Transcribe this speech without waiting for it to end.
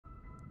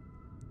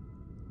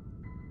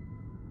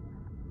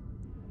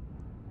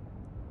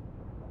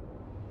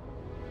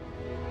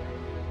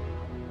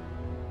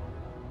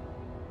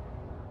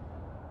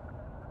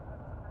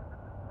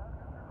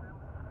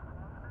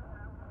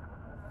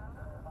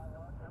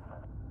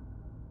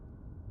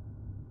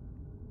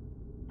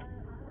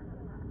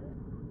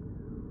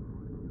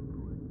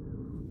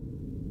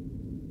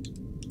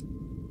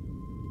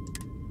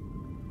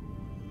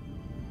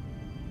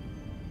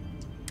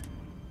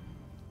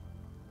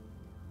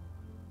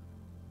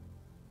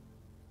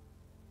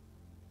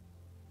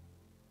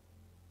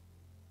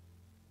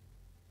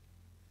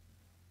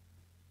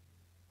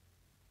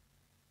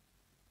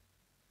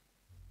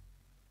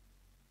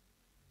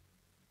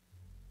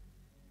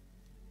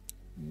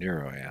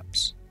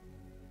neuroamps.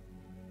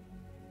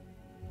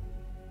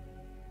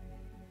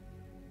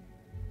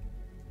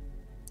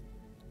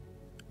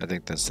 I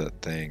think that's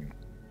that thing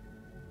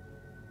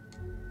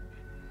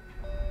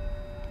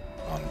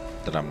on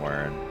that I'm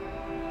wearing.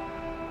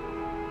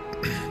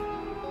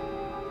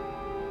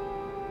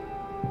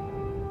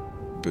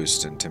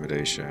 Boost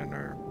intimidation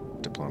or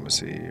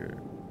diplomacy or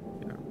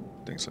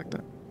things like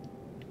that.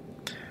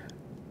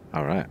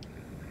 All right.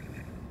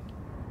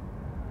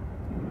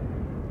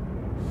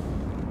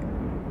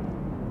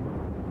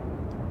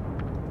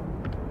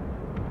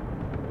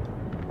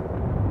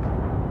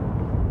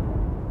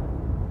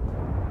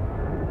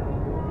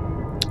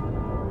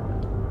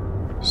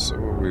 So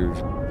what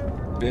we've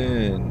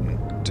been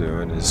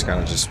doing is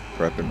kind of just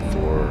prepping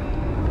for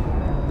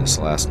this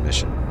last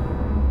mission.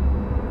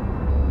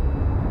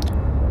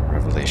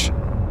 Revelation.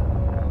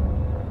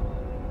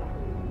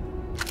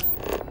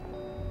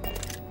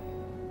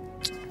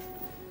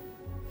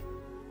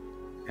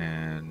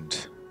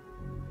 And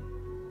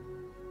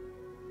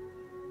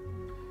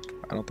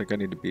I don't think I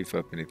need to beef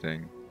up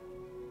anything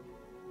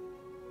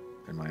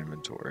in my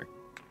inventory.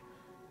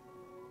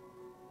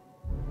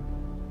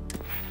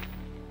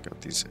 Got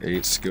these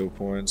 8 skill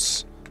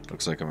points.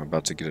 Looks like I'm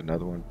about to get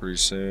another one pretty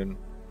soon.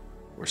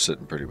 We're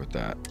sitting pretty with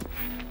that.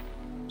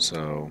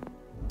 So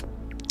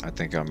I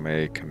think I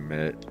may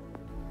commit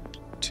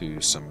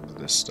to some of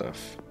this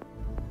stuff.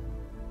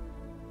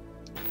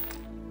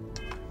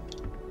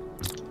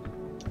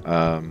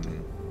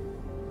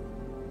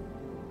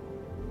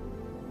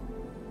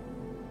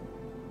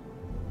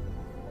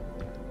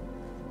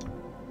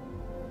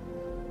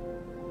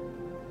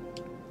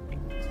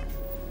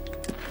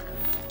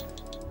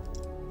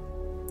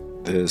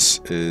 This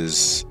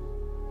is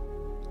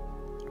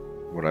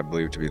what I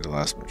believe to be the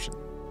last mission.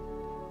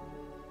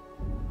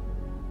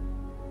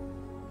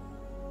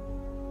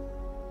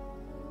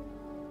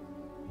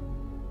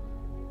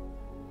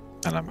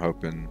 And I'm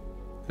hoping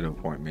it'll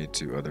point me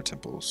to other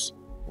temples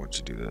once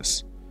you do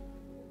this.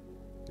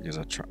 Because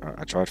I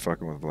tried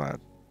fucking with Vlad.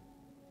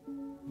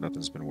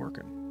 Nothing's been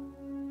working.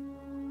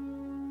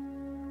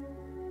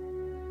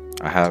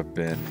 I have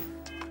been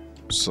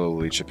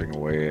slowly chipping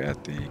away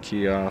at the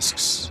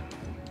kiosks.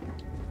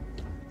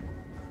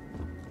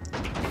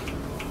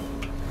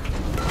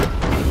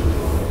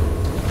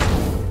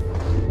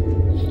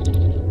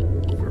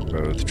 For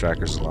both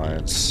Trackers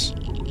Alliance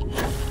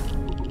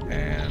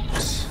and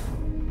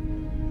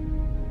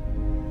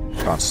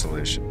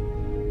Constellation.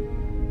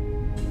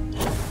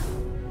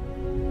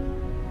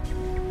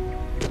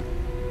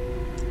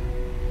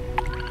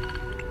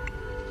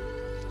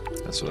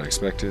 That's what I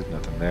expected,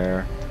 nothing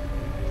there.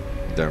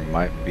 There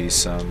might be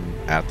some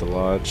at the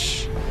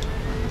lodge,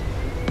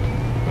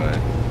 but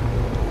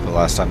the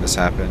last time this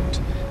happened,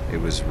 it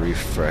was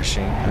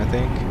refreshing, I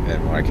think,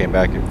 and when I came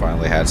back it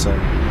finally had some,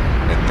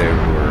 and they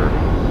were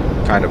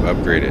kind of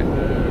upgraded.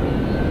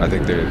 I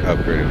think they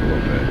upgraded a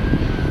little bit.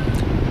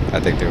 I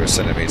think they were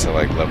sending me to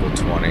like level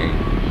 20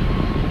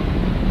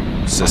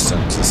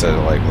 systems instead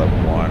of like level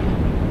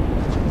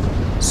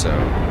 1. So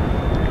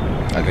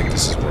I think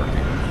this is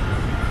working.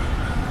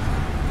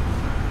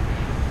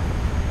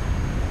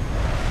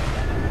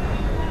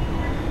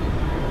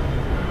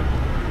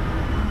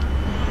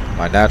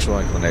 My natural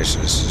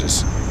inclination is to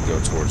just go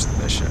towards the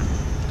mission,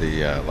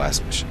 the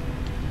last mission.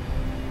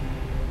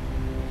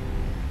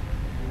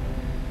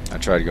 I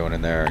tried going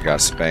in there and got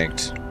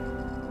spanked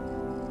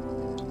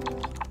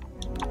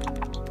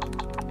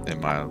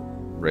in my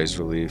raised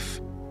relief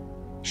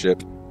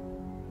ship.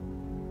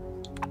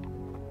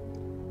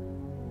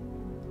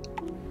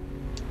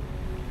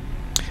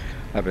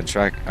 I've been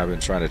trying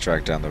to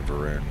track down the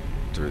Varun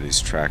through these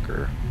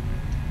Tracker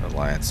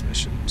Alliance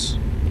missions.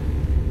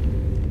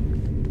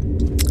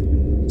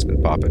 It's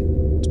been popping.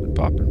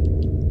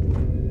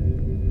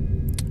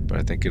 But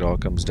I think it all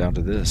comes down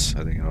to this.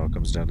 I think it all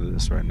comes down to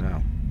this right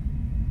now.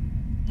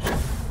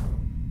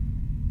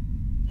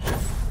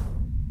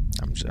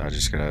 I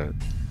just gotta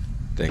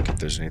think if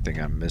there's anything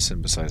I'm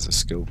missing besides the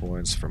skill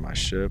points for my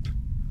ship.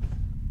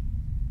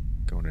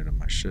 Going into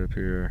my ship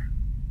here.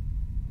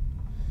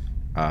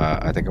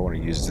 I think I want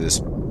to use this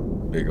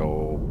big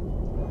old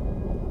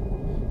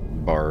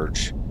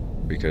barge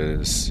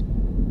because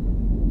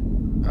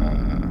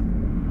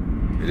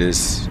it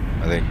is,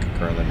 I think,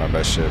 currently my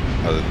best ship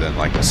other than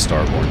like a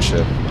Starborn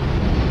ship,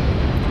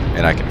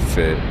 and I can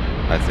fit,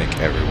 I think,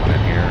 everyone in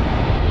here.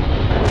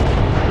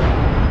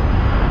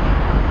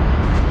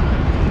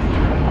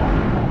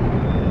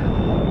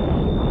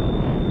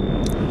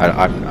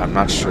 I'm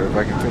not sure if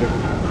I can fit it.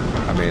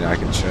 I mean, I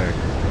can check.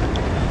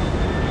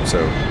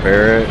 So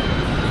Barrett,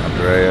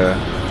 Andrea,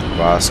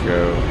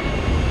 Bosco,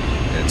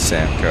 and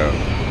Samco,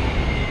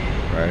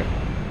 right?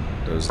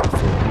 Those are the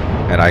 4.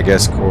 And I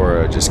guess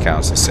Cora just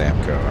counts as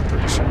Samco, I'm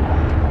pretty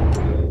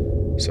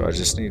sure. So I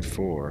just need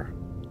 4.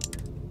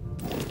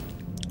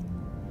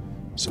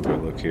 So if I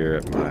look here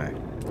at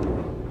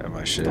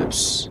my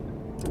ships,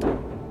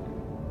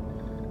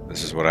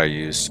 this is what I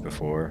used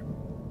before.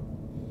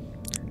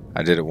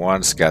 I did it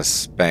once, got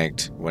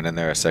spanked, went in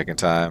there a second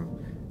time,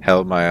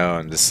 held my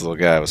own. This little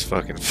guy was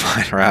fucking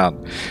flying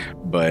around,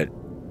 but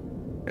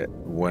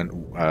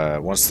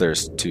once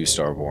there's two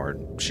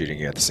Starborn shooting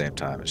you at the same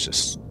time,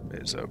 it's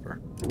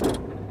over.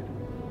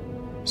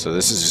 So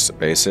this is just a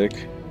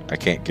basic. I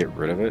can't get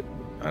rid of it.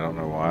 I don't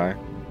know why.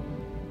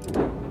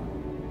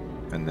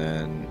 And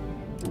then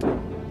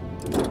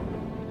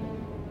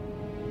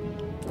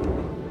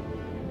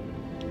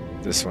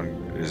this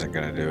one isn't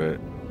gonna do it.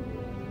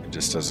 It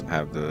just doesn't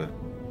have the.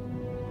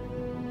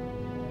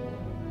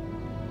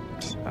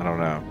 I don't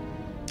know.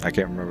 I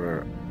can't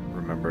remember.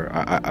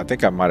 I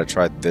think I might have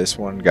tried this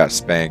one, got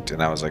spanked,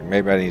 and I was like,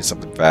 maybe I need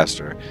something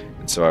faster.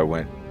 And so I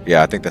went.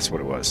 Yeah, I think that's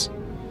what it was.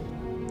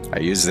 I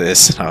used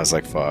this, and I was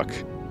like, fuck.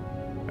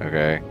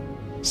 Okay.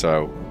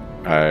 So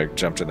I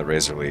jumped in the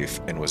Razor Leaf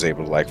and was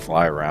able to like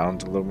fly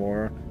around a little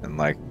more and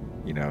like,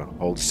 you know,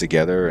 hold it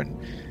together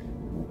and,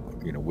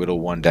 you know, whittle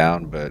one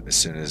down. But as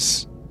soon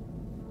as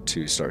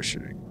two start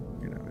shooting,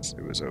 you know,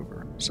 it was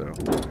over. So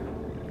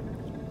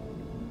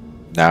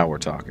now we're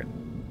talking.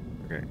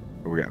 Okay,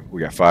 we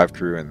got 5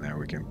 crew in there.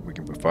 We can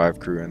put 5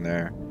 crew in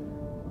there.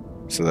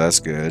 So that's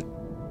good.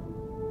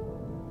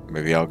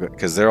 Maybe I'll go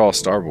because they're all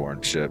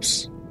Starborn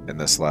ships in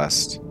this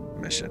last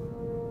mission.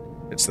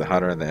 It's the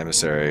Hunter and the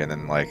Emissary, and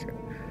then like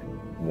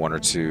 1 or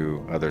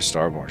 2 other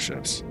Starborn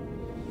ships.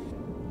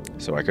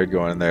 So I could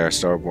go in there,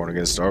 Starborn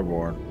against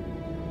Starborn.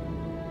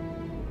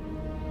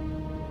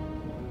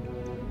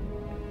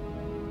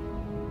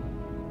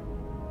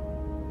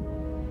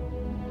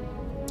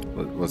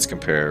 Let's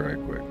compare right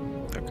quick.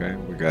 Okay,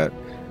 we got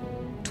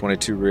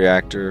 22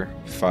 reactor,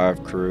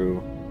 5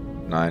 crew,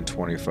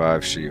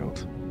 925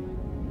 shield,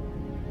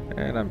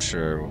 and I'm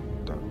sure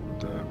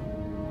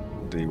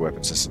the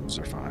weapon systems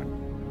are fine.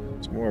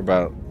 It's more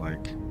about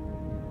like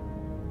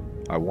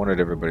I wanted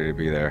everybody to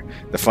be there.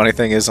 The funny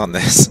thing is on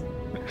this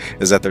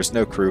is that there's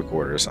no crew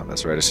quarters on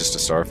this, right? It's just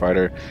a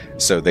starfighter,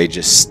 so they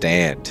just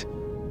stand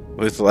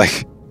with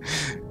like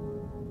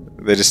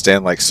they just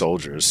stand like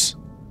soldiers.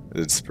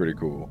 It's pretty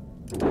cool.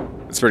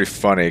 It's pretty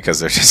funny because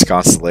they're just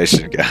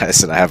Constellation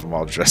guys, and I have them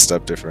all dressed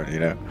up different, you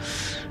know.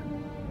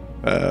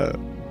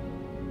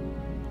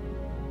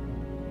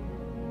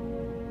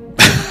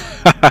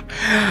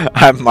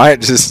 I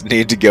might just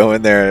need to go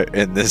in there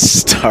in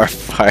this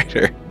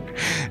starfighter,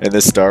 in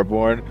this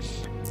Starborn,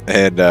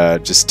 and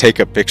just take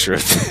a picture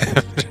of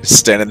them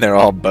standing there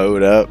all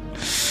bowed up,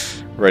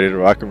 ready to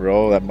rock and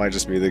roll. That might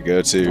just be the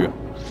go-to.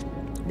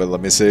 But let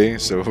me see.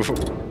 So,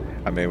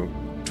 I mean,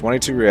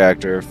 22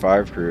 reactor,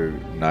 5 crew,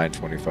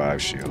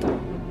 925 shield,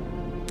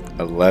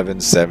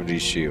 1170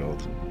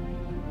 shield,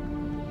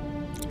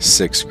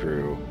 6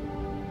 crew.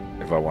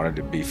 If I wanted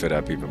to beef it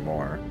up even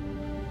more.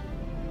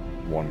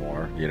 1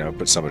 more, you know,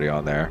 put somebody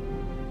on there.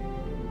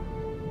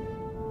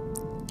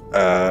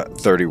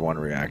 31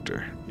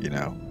 reactor, you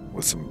know,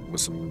 with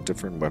some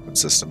different weapon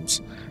systems,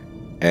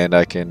 and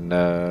I can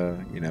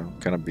you know,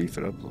 kind of beef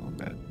it up a little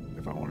bit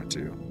if I wanted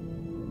to.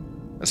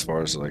 As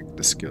far as like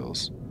the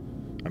skills,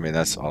 I mean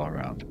that's all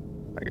around.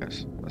 I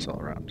guess that's all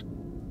around.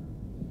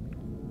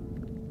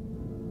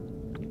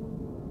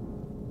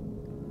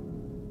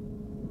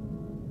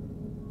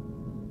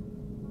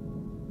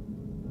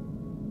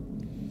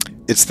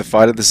 It's the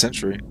fight of the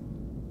century.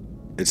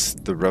 It's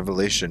the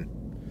revelation.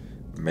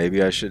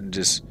 Maybe I shouldn't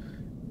just,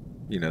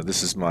 you know,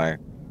 this is my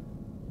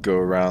go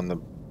around the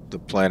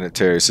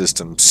planetary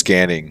system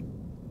scanning,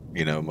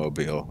 you know,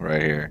 mobile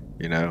right here.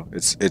 You know,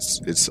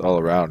 it's all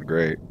around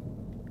great.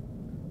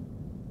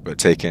 But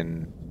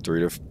taking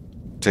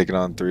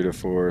on 3 to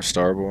 4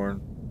 Starborn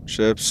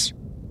ships.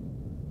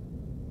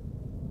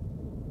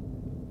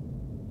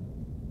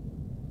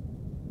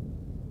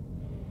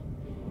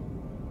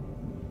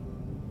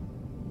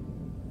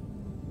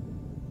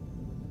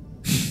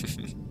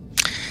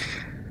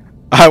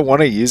 I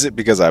want to use it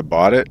because I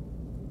bought it,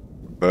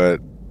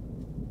 but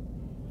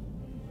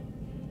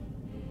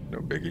no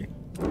biggie,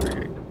 no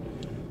biggie.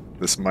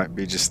 This might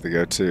be just the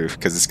go-to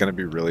because it's going to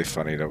be really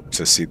funny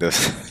to see the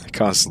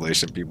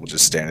Constellation people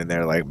just standing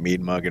there like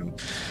mean mugging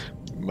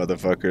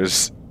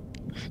motherfuckers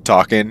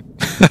talking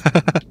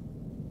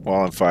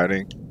while I'm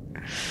fighting.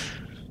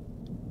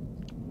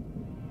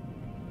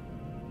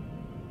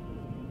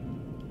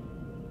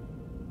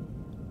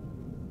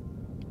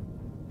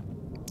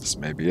 This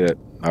may be it.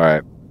 All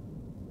right.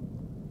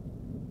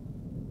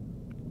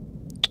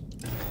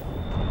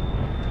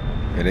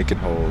 And it can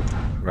hold,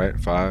 right?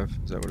 5?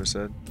 Is that what it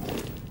said?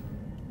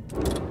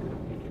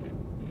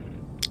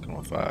 Come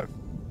on, 5.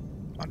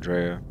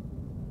 Andrea,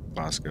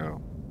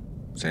 Bosco,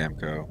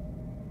 Samco,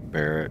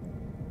 Barrett,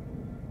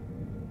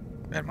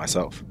 and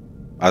myself.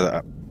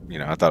 You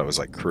know, I thought it was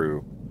like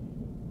crew,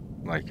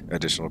 like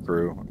additional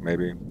crew,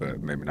 maybe,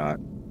 but maybe not.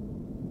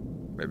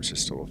 Maybe it's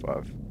just total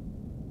 5.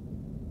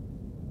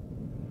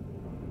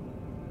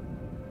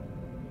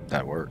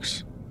 That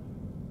works.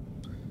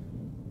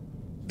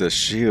 The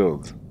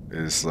shield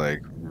is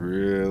like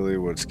really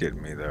what's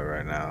getting me though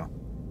right now.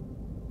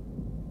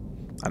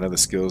 I know the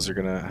skills are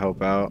gonna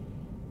help out.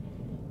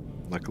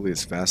 Luckily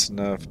it's fast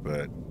enough,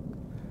 but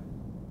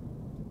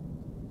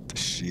the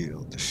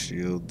shield.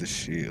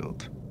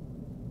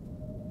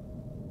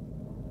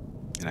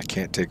 And I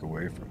can't take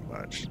away from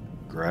much.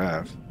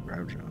 Grav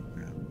jump,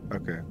 yeah.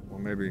 Okay, well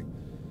maybe,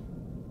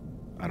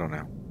 I don't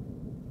know.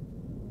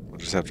 We'll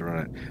just have to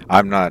run it.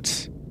 I'm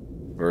not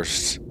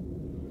versed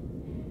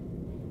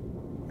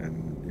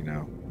in, you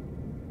know,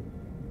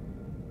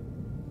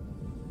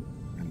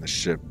 in the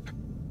ship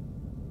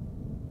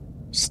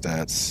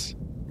stats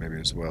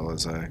maybe as well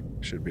as I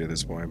should be at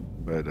this point,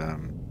 but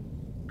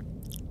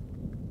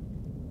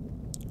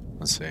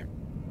let's see.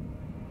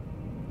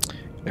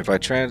 If I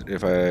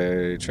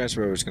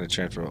transfer over, it's going to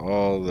transfer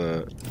all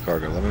the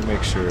cargo. Let me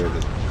make sure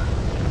that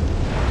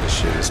this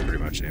shit is pretty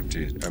much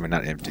empty. I mean,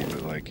 not empty,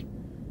 but like,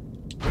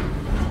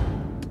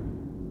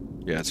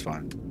 yeah, it's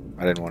fine.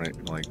 I didn't want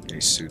it, like any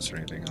suits or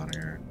anything on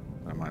here.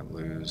 I might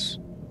lose.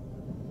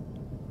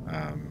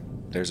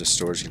 There's a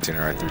storage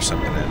container I threw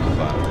something in. Hold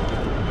on.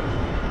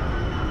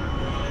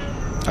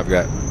 I've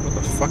got, what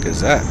the fuck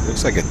is that? It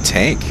looks like a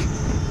tank.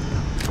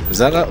 Does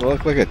that not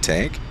look like a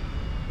tank?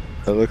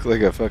 That looked like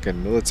a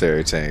fucking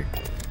military tank.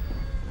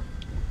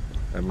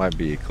 That might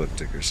be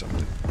Ecliptic or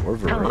something. Or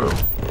Varun.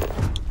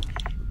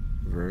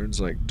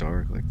 Varun's like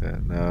dark like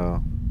that.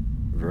 No.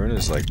 Varun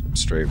is like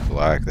straight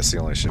black. That's the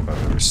only ship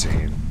I've ever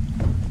seen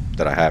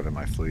that I have in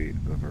my fleet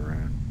of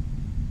Varun.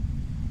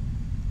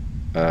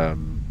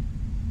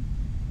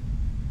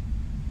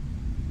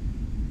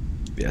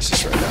 Yeah, it's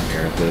just right down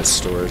here at the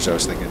storage. I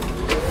was thinking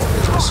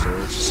original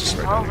storage. It's just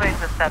right down here.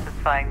 Always a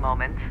satisfying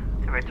moment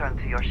to return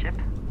to your ship.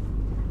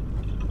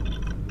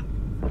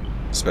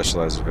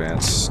 Specialized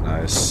advance,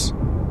 nice.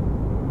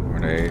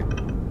 Grenade.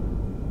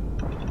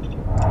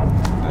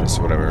 Nice,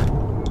 whatever.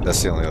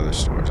 That's the only other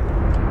storage.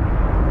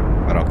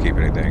 I don't keep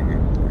anything.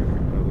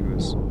 Oh, look at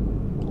this.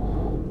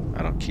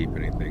 I don't keep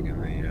anything in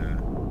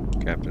the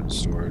captain's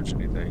storage,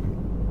 anything.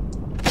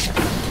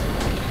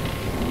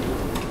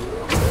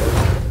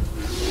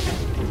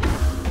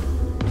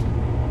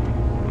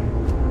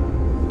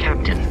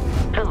 Captain,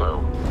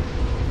 hello.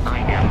 I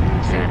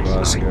am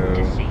satisfied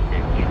to see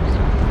that you.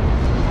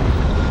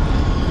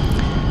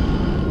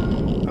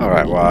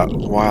 Alright,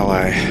 while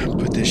I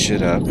put this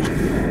shit up. Is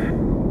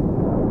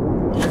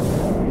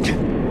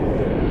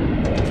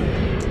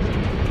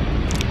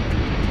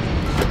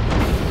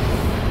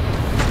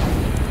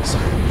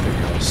there anything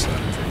else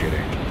I'm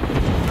forgetting?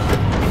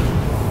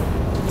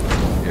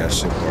 Yeah,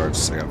 ship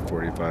parts. I got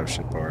 45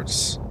 ship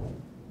parts.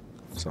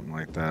 Something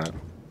like that.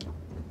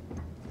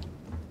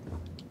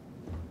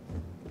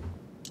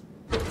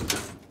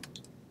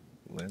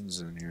 Lynn's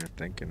in here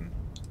thinking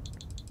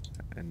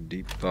and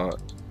deep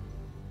thought.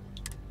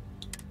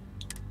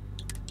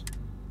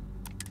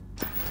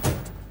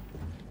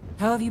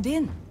 How have you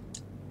been?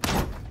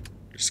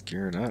 Just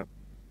gearing up.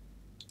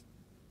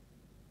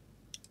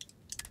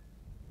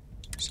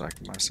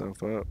 Psyching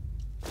myself up.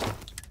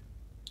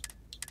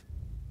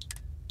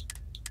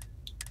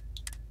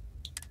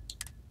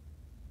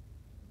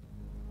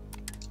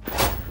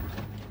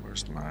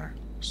 Where's my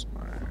it's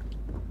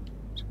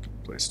a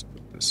good place to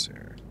put this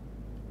here.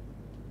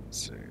 Let's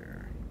see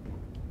here.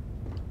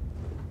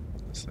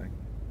 This thing.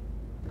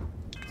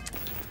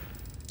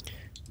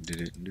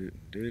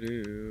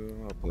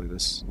 I'll play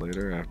this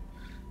later.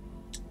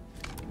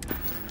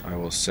 I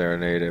will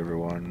serenade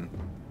everyone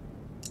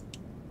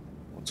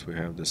once we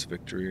have this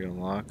victory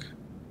unlock.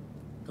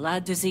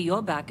 Glad to see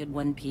you're back in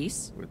one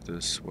piece. With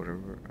this,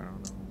 whatever, I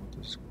don't know what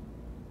this.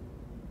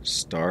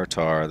 Star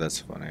Tar, that's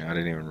funny. I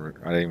didn't even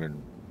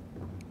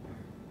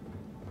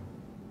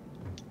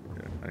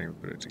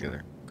put it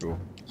together. Cool.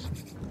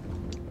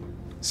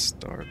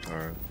 Star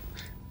Tar.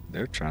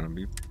 They're trying to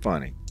be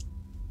funny.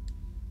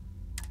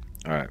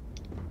 Alright.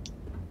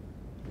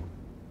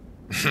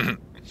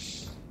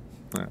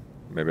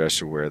 Maybe I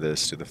should wear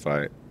this to the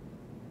fight.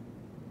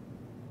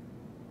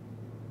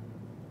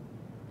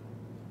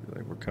 Be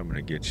like, we're coming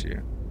to get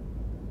you.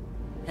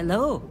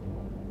 Hello.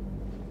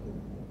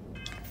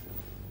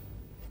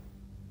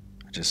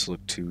 I just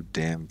look too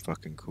damn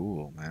fucking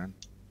cool, man.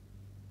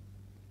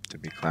 To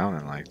be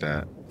clowning like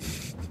that.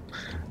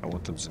 I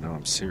want them to know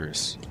I'm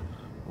serious.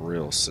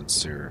 Real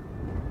sincere.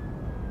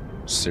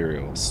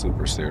 Serial.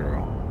 Super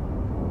serial.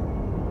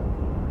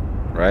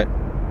 Right?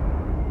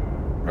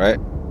 Right?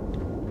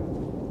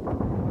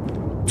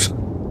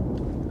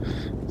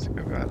 Let's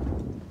go back.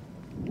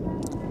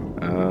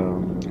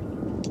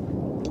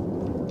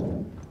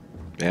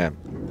 Damn.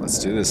 Let's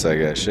do this, I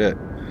guess. Shit.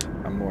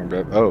 I'm warmed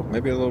up. Oh,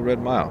 maybe a little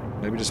red mile.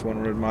 Maybe just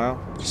one red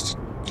mile. Just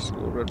a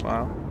little red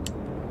mile.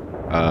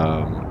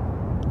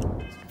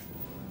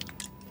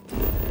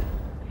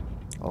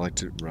 I like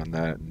to run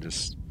that and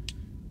just,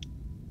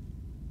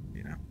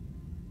 you know,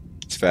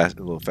 it's fast,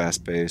 a little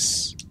fast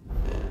pace.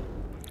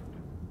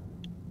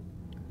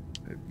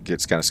 It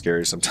gets kind of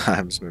scary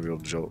sometimes. Maybe it'll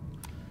jolt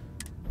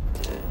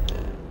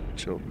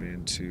me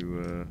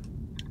into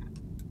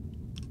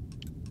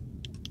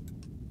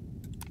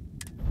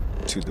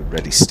to the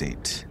ready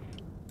state.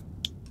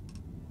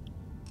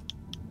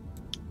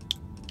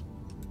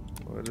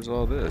 What is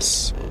all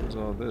this? What is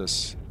all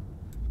this?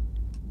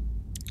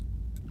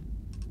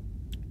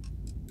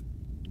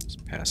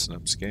 Just passing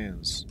up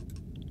scans.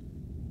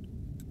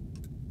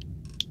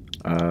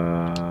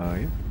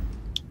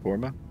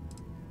 Forma?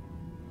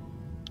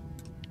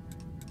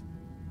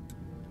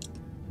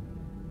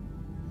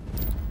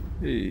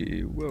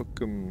 Hey,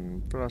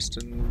 welcome,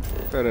 Boston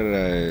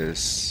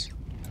Paradise.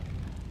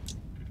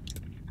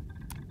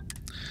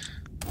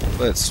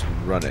 Let's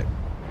run it.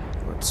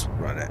 Let's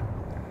run it.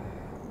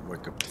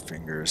 Wake up the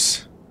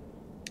fingers.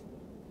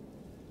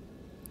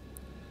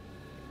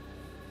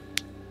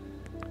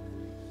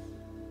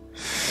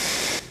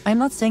 I'm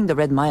not saying the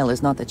Red Mile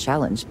is not a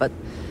challenge, but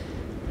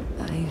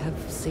I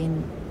have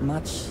seen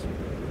much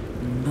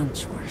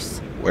worse.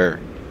 Where?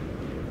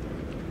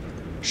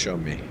 Show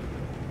me.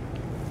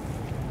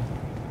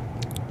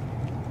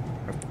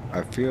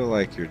 I feel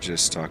like you're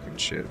just talking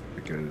shit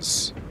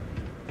because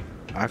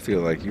I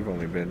feel like you've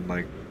only been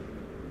like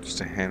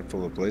just a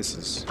handful of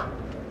places.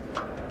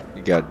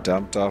 You got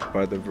dumped off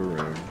by the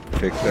Varun,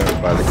 picked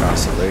up by the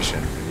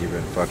Constellation, and you've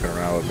been fucking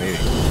around with me.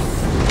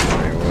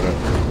 I mean, what up?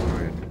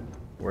 I mean,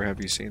 where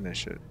have you seen this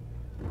shit?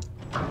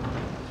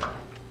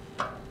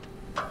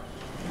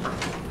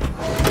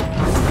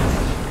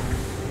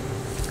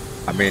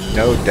 I mean,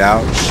 no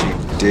doubt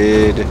she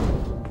did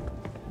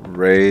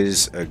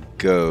raise a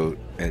goat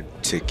and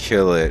to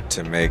kill it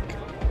to make.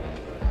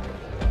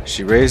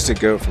 She raised a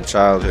goat from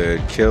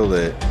childhood, killed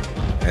it,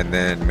 and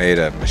then made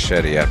a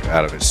machete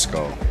out of its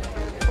skull.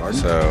 Pardon?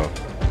 So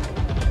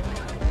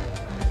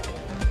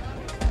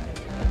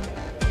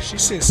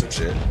she's seen some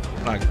shit.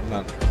 I'm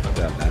not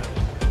doubting that.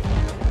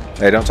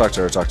 Hey, don't talk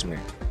to her. Talk to me.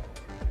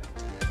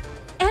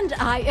 And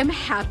I am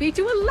happy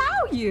to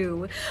allow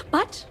you.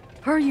 But,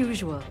 per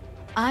usual,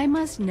 I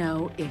must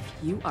know if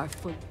you are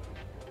full.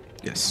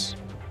 Yes,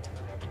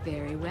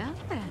 Very well,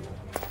 then.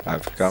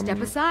 I've come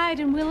Step aside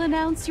and we'll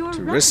announce your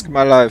to run. risk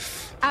my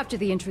life After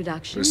the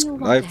introduction, risk you'll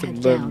life want to and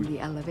head down limb. the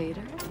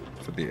elevator.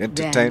 for the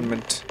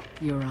entertainment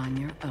You're on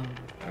your own.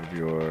 of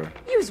your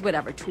Use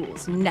whatever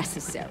tools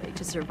necessary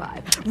to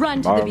survive. Run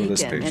to the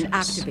Marvelous beacon and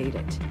patience. activate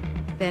it.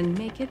 Then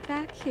make it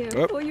back here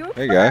Oh, for your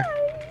hey, guy.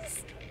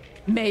 prize.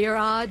 May your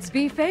odds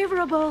be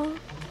favorable.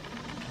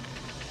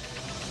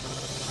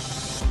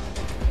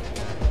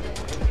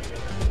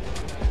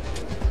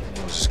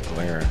 I was just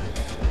glaring.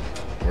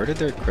 Where did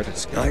their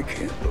credits go? I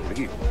can't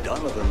believe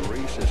Donovan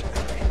Reese is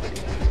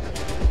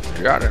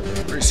actually... Got it.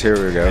 Reese,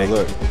 here we go.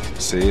 Look,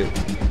 see it?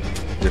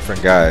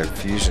 Different guy,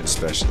 fusion If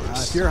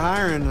specialist. you're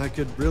hiring, I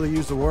could really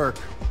use the work.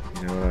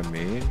 You know what I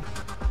mean?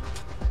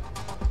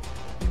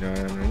 You know what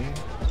I mean? You know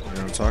what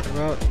I'm talking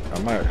about? I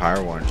might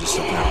hire one just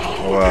to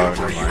oh,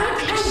 never mind.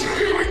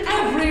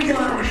 Everyone,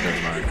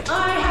 Never mind.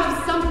 I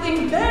have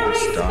something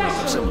very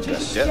Donovan. special to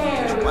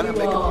share Why not with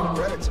make you a all.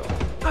 few credits on?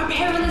 Our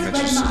perilous I'm red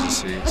interested to mine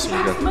see. So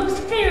we attracts got most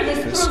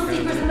fearless this thrill guy.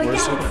 seekers in the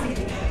Where's it? galaxy, There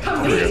we go.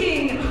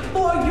 competing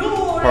for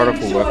your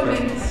Particle weapon.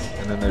 enjoyment.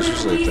 And then there's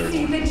Will usually a we third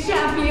see one. the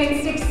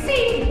champion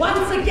succeed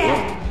once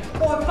again,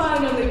 or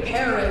finally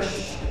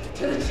perish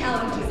to the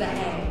challenges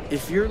ahead?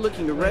 If you're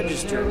looking to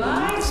register, Your you'll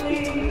need to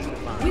speak to lively.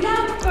 me.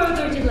 Without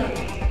further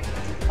delay,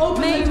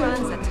 open the doors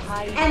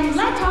and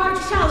let our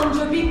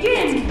challenger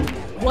begin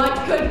what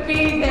could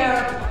be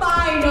their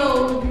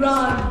final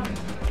run.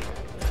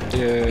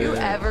 Yeah.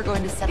 Ever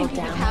going to settle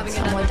Thinking of down having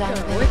somewhere another down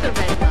go there? with the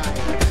red line.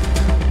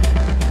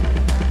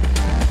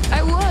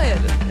 I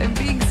would. I'm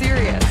being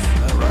serious.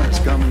 That ride's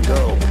come and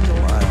go.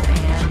 Wow.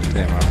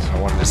 Damn, I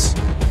wanted to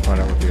find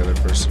out what the other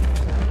person.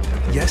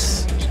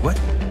 Yes? What?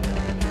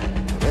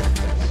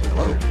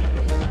 Hello?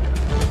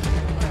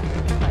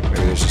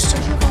 Maybe there's just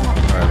two.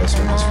 Alright, let's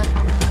run this.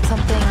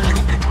 Something.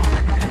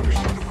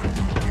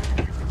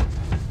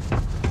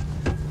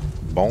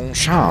 Bon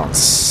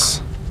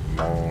chance.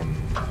 Mon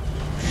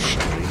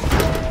chéri.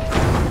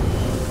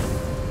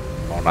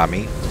 Mon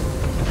ami.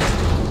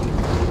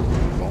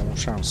 Bon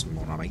chance,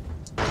 mon ami.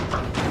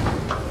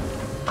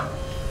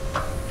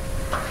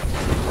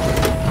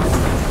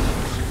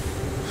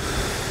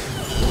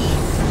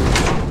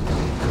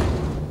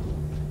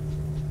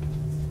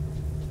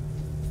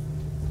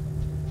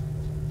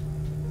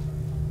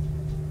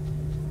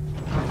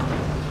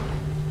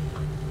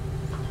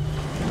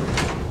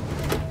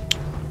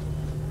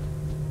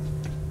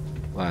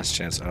 Last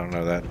chance. I don't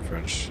know that in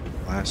French.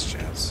 Last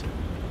chance.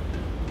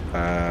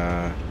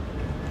 Why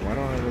don't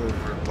I know the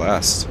word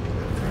last in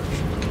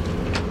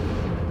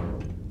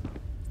French?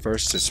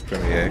 First is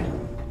premier.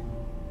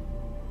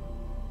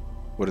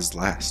 What is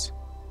last?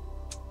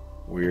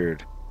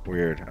 Weird.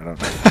 Weird. I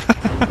don't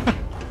know.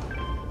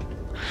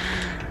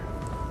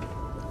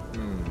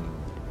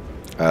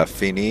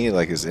 Fini,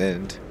 like his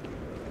end.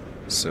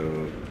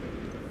 So,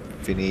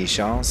 fini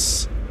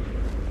chance.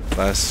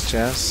 Last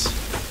chance.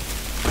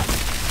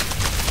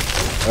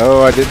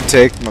 Oh, I didn't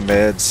take my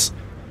meds.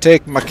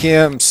 Take my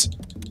chems.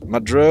 My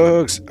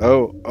drugs.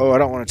 Oh, I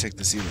don't want to take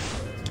this either.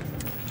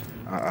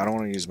 I don't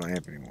want to use my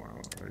amp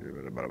anymore.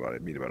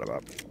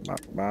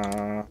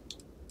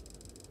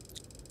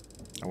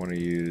 I want to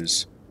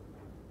use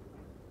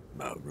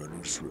my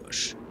runner's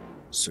rush.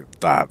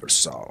 Survivor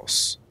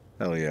sauce.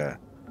 Hell yeah.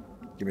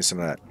 Give me some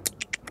of that.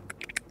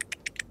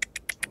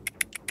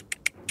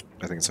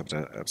 I think it's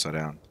upside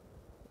down.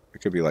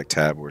 It could be like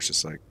tab where it's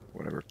just like,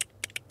 whatever.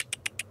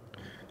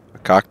 A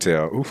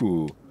cocktail.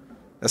 Ooh.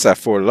 That's that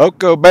Four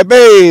Loco,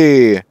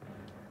 baby!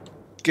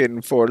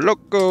 Getting Four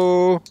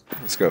Loco.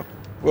 Let's go.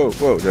 Whoa,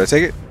 whoa. Did I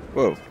take it?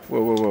 Whoa,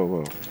 whoa, whoa, whoa,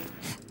 whoa.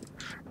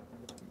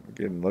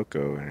 Getting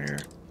loco in here.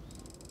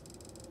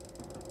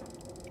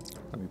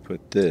 Let me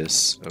put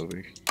this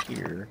over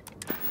here.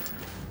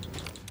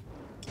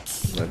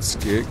 Let's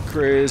get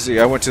crazy.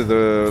 I went to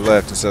the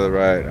left instead of the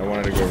right. I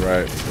wanted to go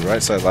right. The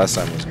right side last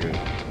time was good.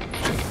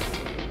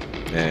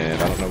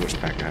 And I don't know which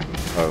pack I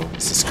have. Oh,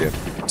 it's a skip.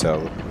 You can tell.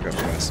 Look how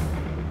fast.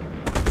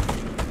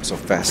 So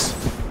fast.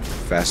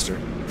 Faster.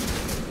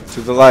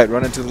 To the light.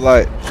 Run into the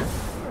light.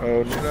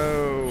 Oh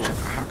no.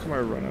 How come I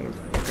run out of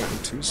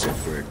fucking two so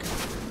quick?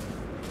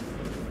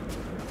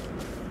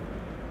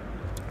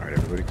 Alright,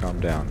 everybody calm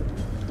down.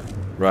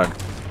 Run.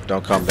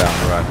 Don't calm down.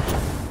 Run.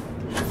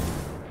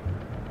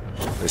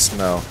 They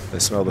smell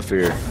the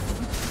fear.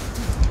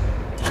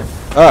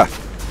 Ah!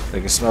 They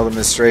can smell the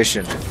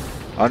menstruation.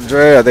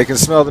 Andrea, they can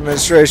smell the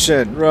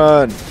menstruation.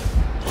 Run!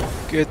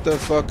 Get the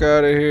fuck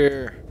out of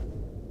here.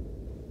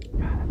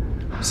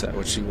 Is that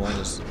what she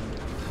wants?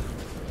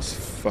 This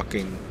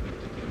fucking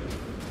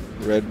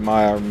Red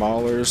Mire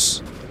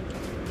Maulers.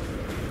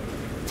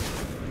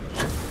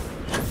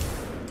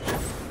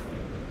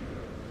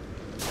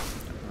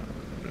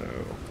 Oh,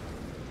 no.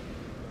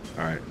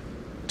 Alright.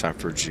 Time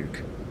for a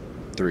juke.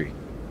 3,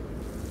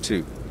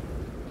 2,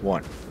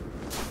 1.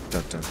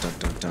 Dun, dun, dun,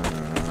 dun, dun,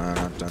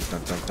 dun, dun,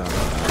 dun, dun, dun.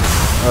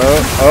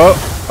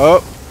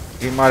 Oh!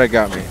 He might have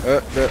got me.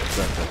 Dun, dun,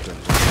 dun, dun, dun.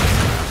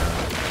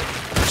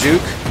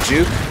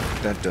 Juke.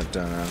 Dun, dun,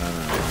 dun, dun, dun,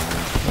 dun.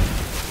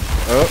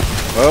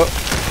 Oh!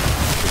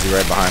 Is he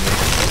right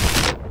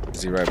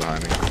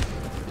behind me?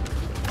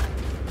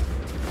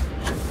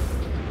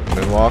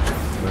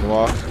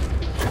 Moonwalk.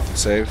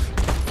 Save.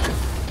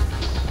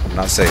 I'm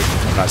not safe.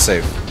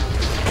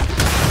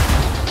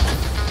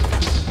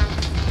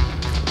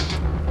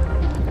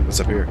 What's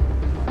up here?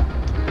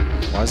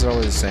 Why is it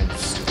always the same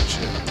stupid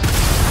shit?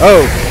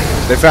 Oh!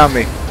 They found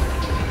me!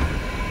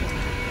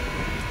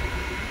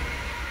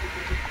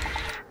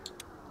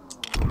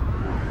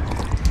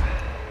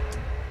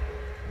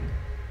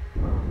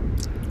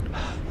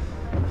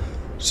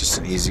 It's just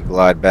an easy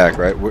glide back,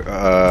 right?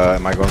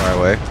 Am I going the right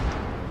way?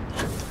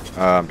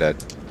 I'm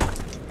dead.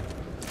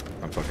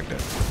 I'm fucking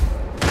dead.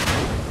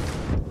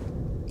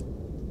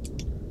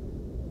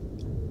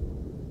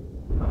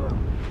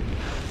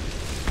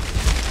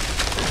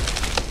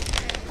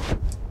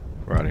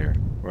 We're out of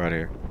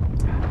here.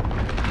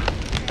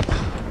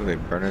 Are they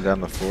burning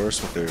down the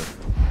forest with their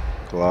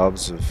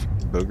globs of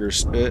booger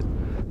spit?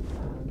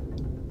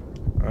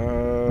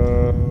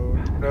 Oh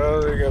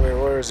no, they got me.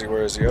 Where is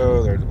he?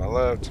 Oh, they're to my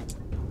left.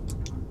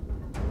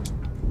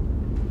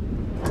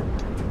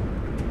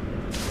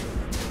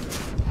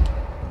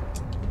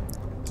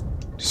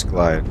 Just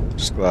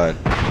glide.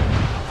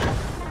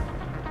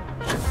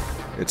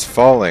 It's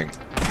falling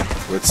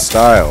with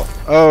style.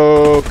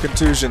 Oh,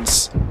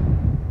 contusions.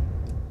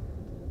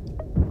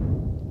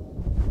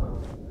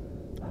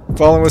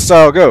 Falling with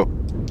style, go!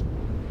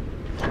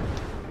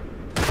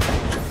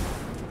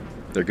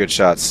 They're good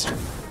shots.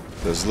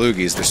 Those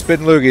loogies, they're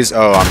spitting loogies.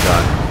 Oh, I'm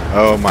done.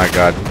 Oh my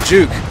god.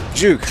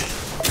 Juke!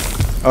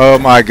 Oh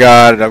my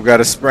god, I've got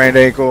a sprained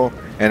ankle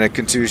and a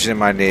contusion in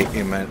my knee,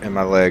 in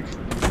my leg,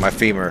 my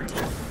femur.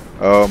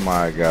 Oh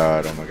my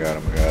god.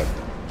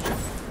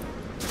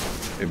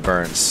 It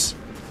burns.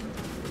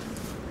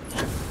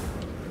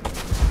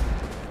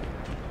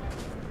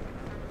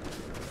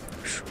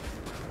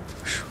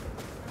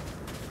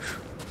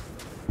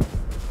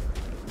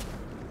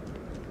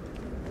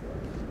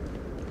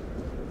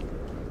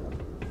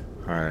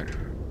 Alright.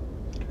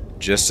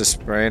 Just a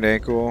sprained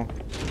ankle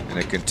and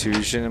a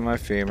contusion in my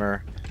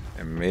femur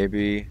and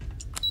maybe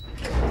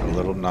a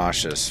little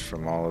nauseous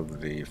from all of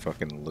the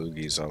fucking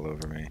loogies all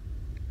over me.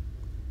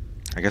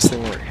 I guess they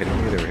weren't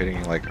hitting me, they were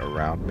hitting like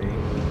around me.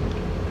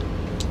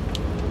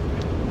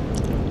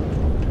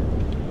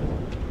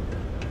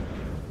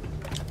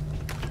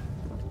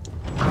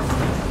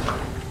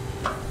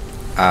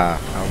 I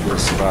will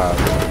survive.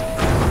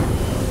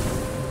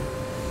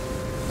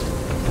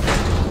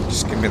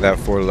 Just give me that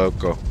Four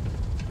Loco.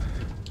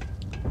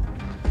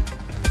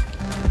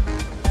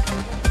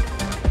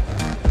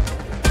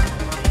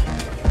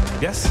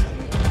 Yes?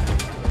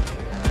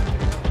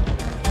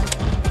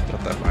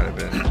 Thought that might have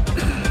been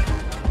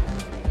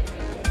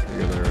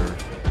the other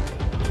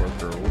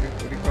worker. What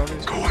do you call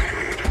these? Go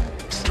ahead.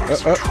 Start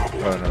some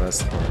trouble. Oh no, that's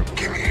the part.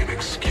 Give me an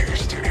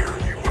excuse to air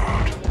you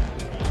out.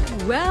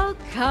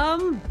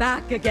 Welcome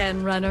back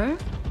again, runner.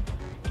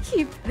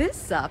 Keep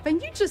this up,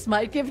 and you just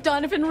might give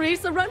Donovan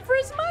Reese a run for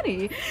his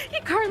money. He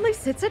currently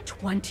sits at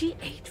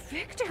 28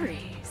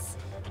 victories.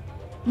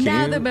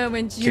 Now the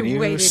moment you waited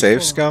for. Can you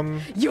save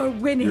scum You're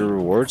winning. your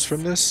rewards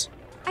from this?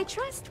 I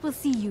trust we'll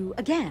see you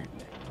again.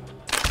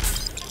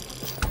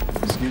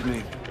 Excuse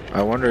me.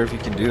 I wonder if you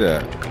can do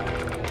that.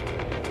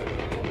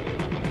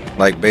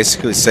 Like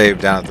basically save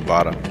down at the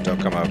bottom.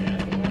 Don't come up.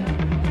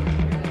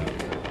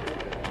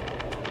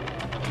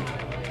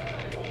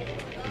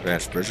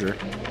 Advanced Bridger.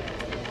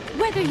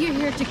 Whether you're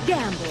here to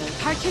gamble,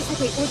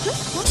 participate, or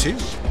just 2.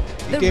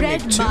 The gave me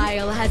Red 2?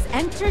 Mile has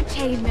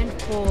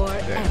entertainment for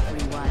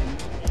everyone.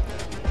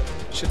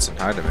 Shit's in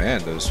high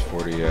demand, those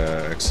 40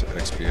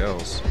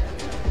 XPLs.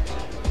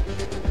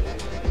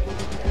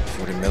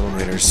 40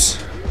 millimeters.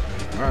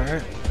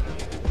 Alright.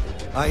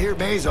 I hear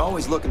May's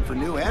always looking for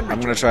new and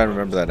I'm gonna try and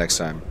remember that next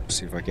time.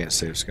 See if I can't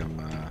save scum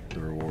the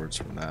rewards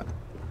from that.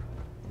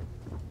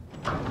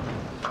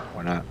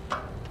 Why not?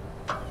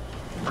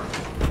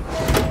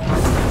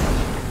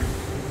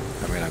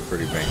 I mean, I'm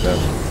pretty banged up.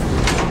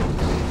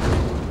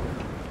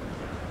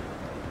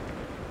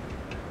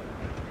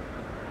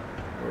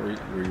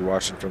 Were you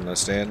watching from the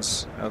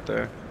stands out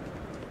there?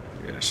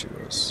 Yeah, she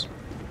was.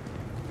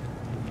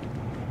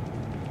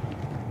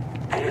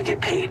 I don't get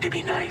paid to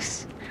be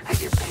nice. I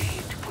get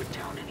paid to put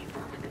down any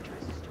vermin that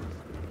tries to steal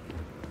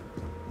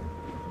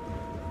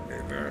something.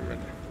 Hey, vermin.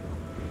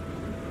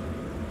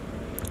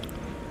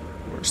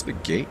 Where's the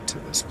gate to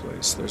this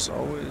place? There's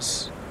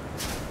always...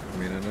 I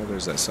mean, I know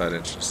there's that side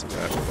entrance to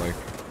that, but like...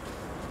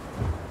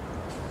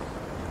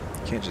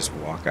 You can't just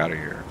walk out of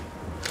here.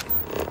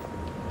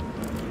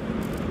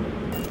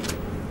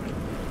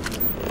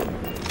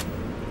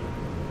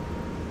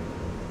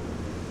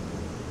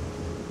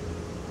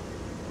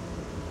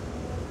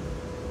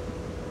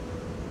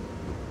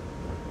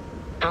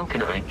 How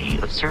can I be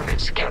of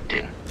service,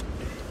 Captain?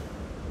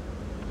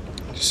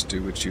 Just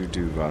do what you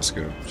do,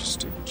 Vasco. Just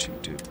do what you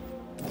do.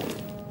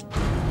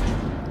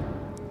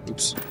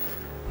 Oops.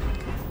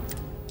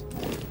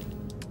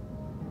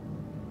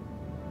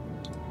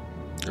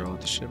 You're all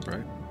at the ship,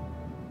 right?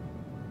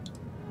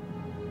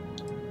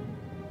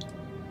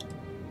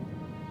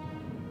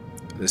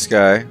 This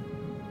guy.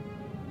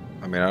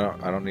 I mean,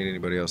 I don't need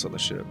anybody else on the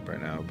ship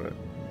right now, but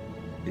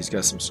he's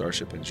got some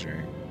starship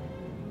engineering.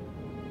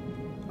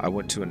 I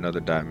went to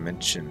another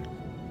dimension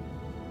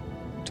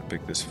to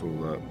pick this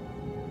fool up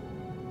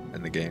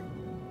in the game.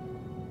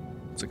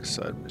 It's like a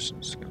side mission.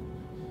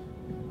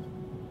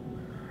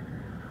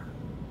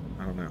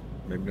 I don't know.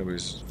 Maybe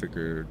nobody's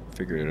figured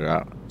it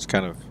out. It's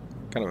kind of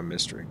a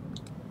mystery.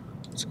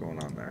 What's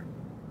going on there?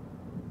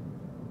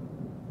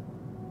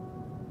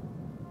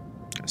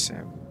 Got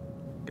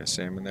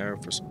Sam in there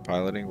for some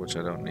piloting, which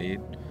I don't need.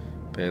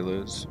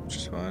 Payloads, which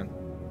is fine.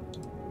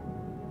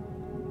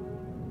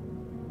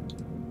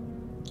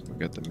 We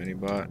got the mini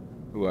bot.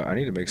 Ooh, I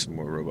need to make some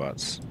more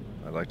robots.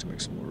 I'd like to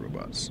make some more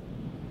robots.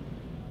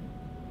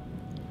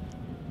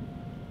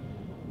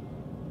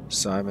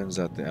 Simon's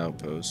at the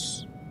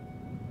outpost.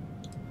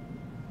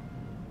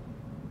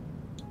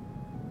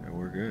 And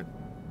we're good.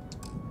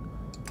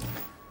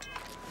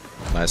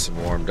 Nice and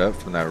warmed up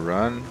from that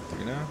run,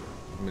 you know?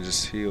 Let me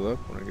just heal up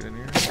when I get in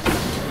here.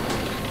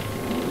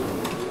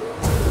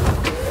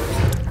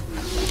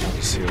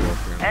 Just heal up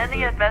here.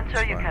 Any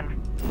adventure you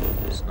can.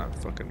 It's not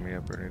fucking me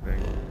up or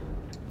anything.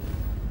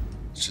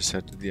 Let's just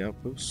head to the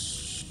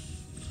outpost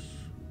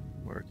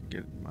where I can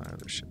get my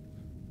other ship.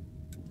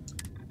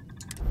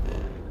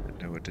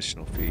 At no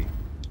additional fee.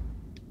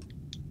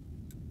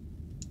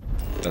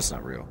 That's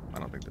not real. I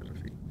don't think there's a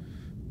fee.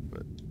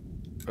 But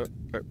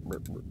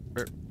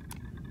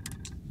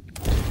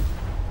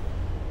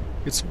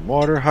get some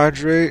water,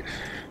 hydrate.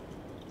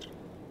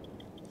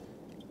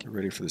 Get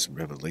ready for this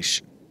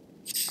revelation.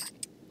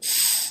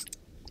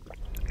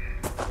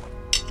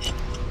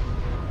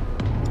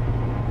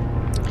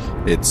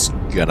 It's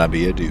gonna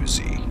be a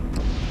doozy.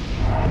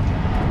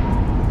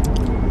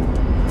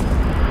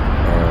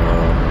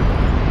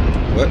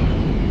 What?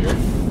 Here?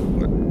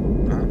 What?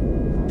 Huh?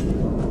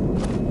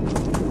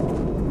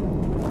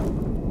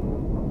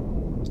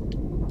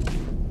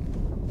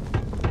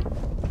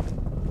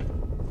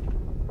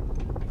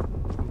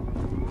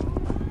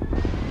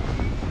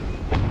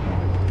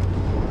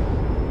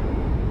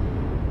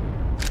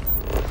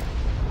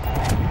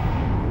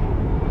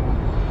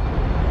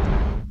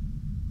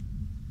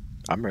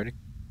 I'm ready.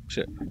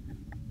 Shit.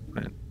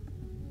 Man.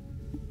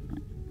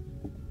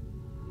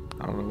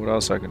 I don't know what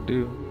else I can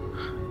do.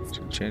 Just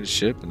gonna change the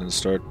ship and then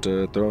start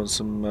throwing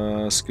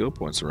some skill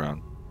points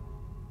around.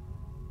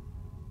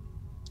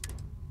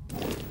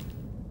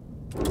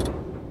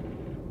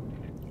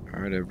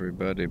 Alright,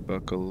 everybody,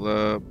 buckle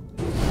up.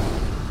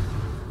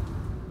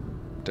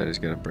 Daddy's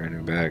got a brand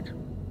new bag.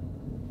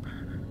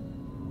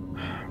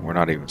 We're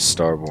not even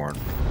Starborn.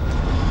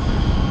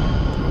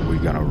 But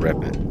we're gonna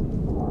rep it.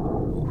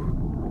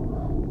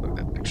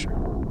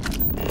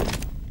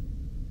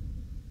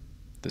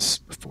 This is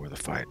before the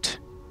fight.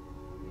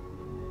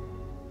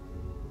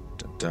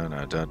 Dun dun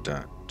dun dun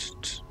dun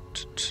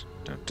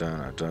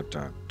dun dun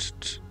dun.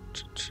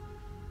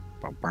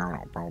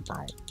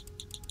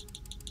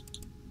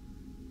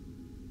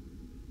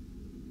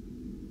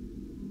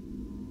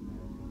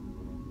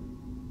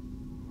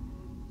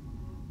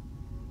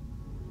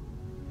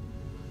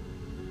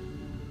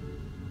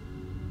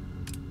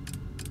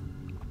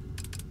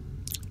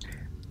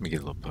 Let me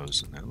get a little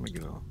pose in there. Let me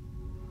get a little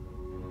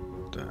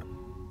that.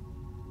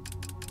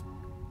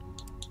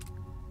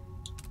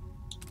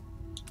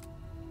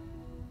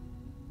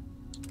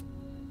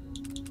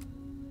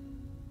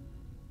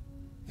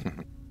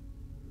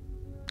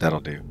 That'll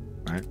do,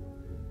 right?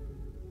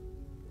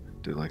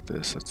 Starfield like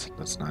this.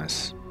 That's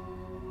nice.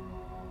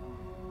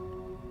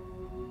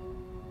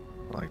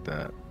 I like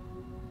that.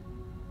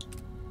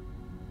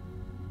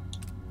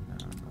 No.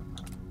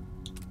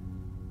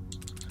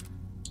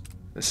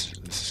 This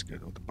is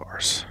good with the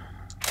bars.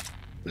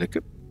 Lick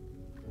it.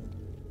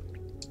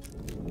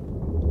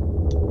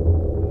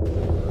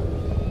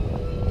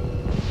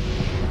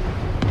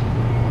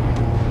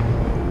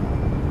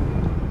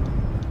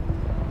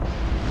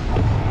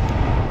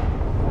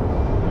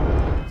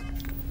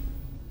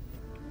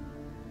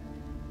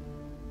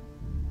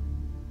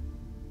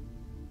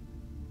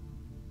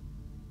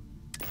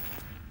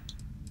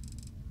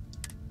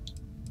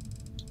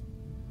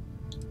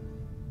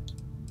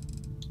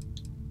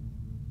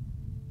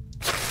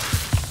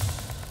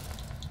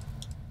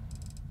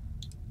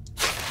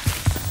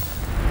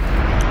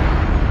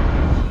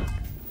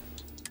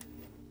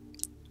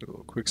 Do a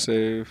little quick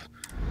save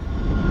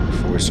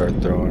before we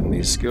start throwing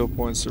these skill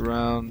points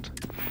around.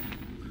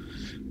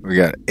 We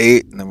got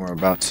 8, and then we're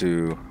about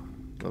to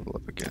level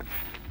up again.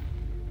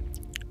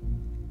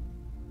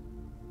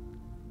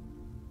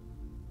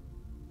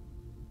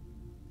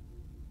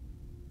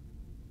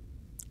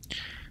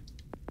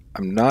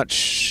 I'm not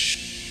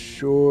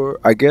sure.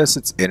 I guess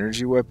it's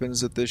energy weapons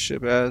that this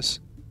ship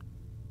has.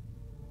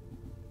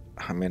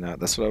 I mean,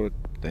 that's what I would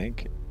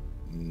think.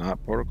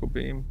 Not particle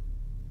beam.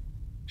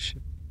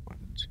 Ship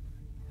weapons.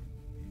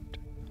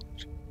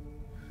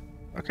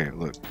 Okay,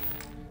 look.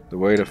 The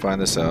way to find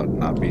this out,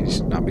 not be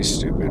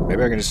stupid.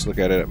 Maybe I can just look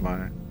at it at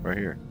my right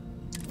here.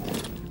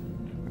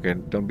 Okay,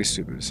 don't be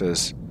stupid. It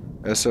says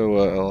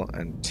SOL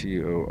and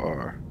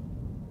TOR.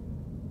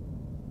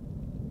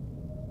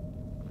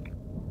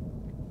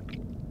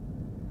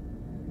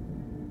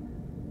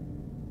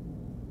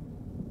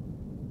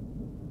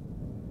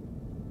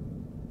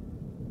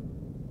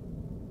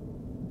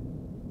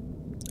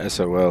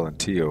 SOL and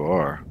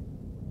TOR.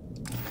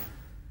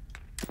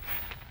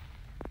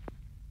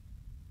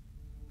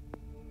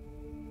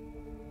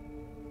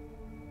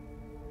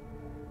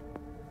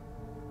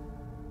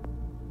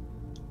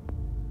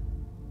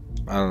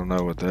 I don't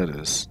know what that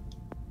is.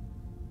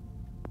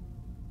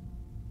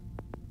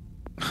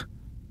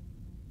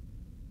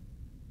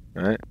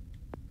 Right?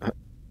 I'm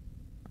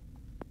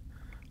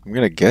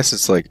gonna guess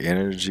it's like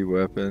energy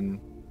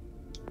weapon.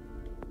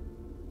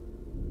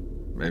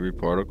 Maybe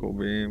particle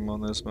beam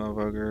on this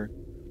motherfucker.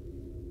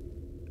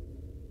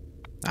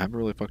 I haven't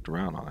really fucked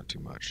around on it too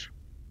much.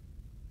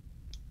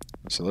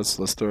 So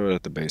let's throw it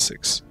at the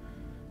basics.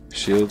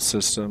 Shield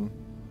system.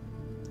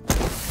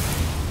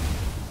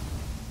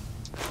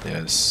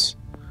 Yes.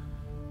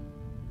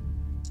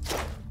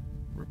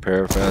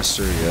 Repair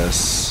faster,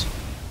 yes.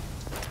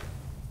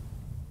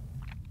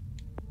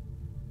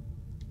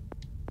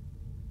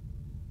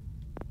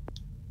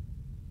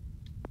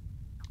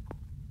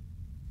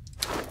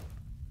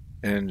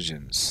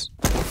 Engines,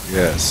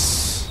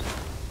 yes.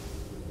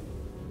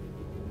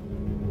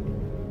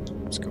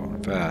 It's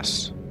going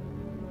fast.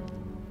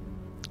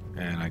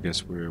 And I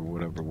guess we're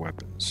whatever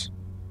weapons.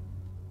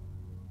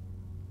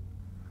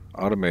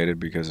 Automated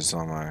because it's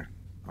on my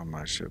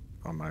ship,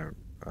 on my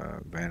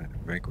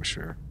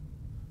Vanquisher.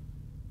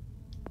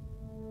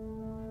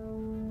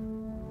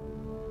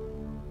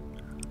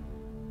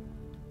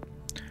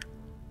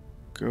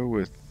 Go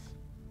with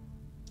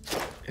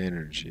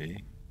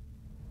energy.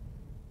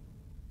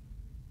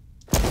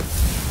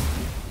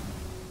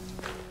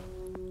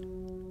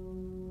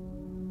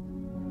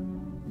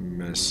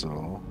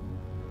 Missile.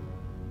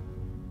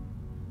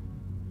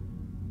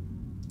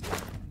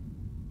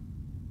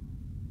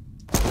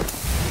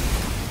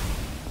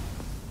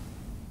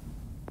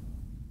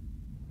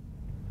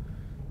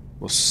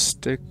 We'll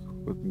stick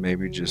with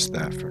maybe just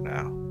that for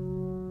now.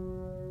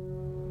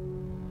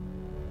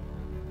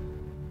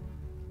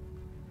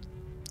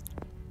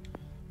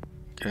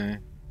 Okay.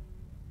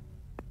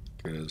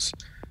 Because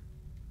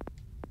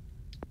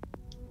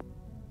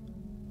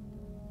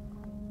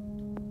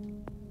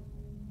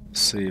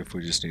see if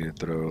we just need to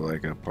throw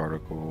like a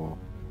particle.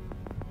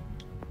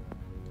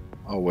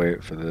 I'll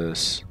wait for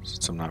this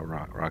since I'm not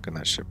rocking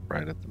that ship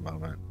right at the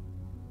moment.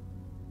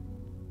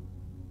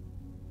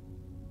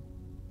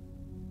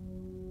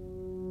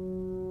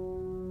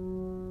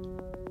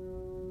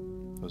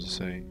 What does it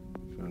say?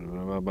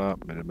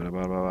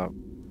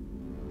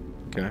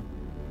 Okay.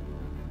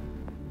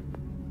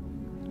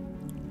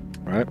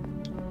 Right.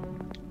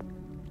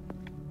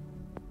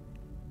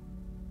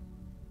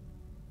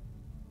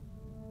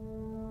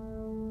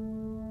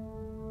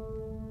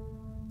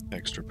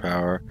 Extra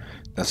power.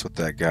 That's what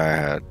that guy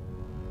had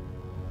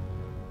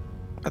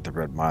at the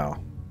Red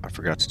Mile. I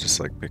forgot to just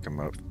like pick him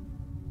up.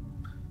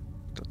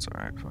 That's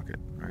alright, fuck it,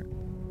 right?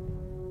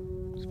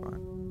 It's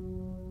fine.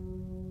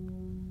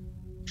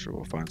 I'm sure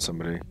we'll find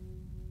somebody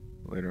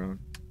later on.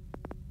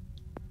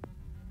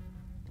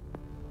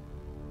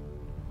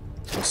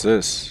 What's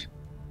this?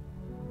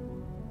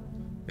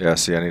 Yeah,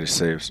 see, I need to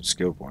save some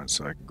skill points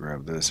so I can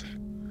grab this if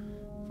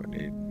I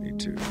need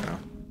to, you know?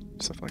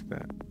 Stuff like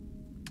that.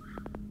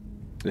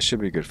 This should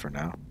be good for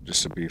now,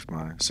 just to beef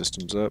my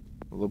systems up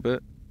a little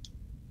bit.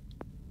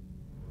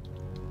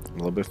 A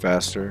little bit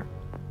faster.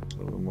 A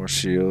little bit more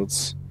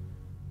shields.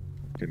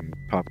 Can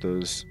pop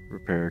those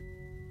repair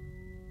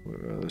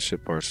the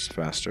ship parts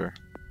faster.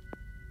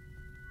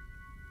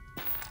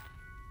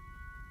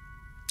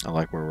 I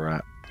like where we're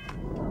at.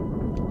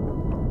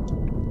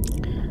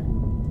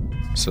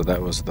 So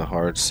that was the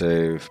hard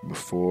save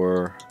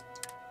before.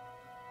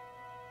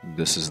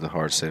 This is the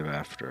hard save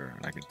after.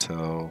 And I can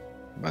tell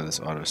by this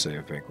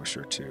autosave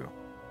Vanquisher too.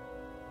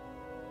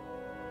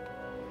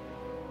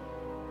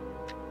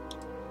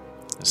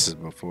 This is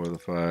before the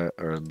fight,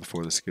 or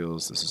before the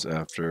skills. This is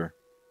after.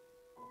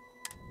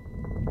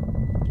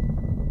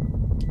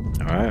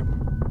 Alright.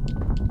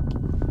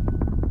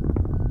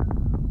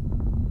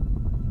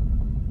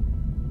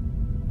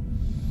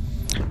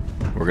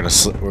 We're gonna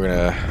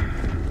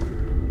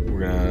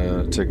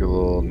take a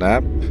little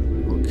nap, a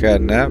little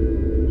cat nap.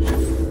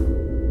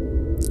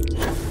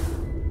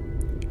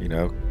 You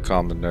know,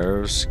 calm the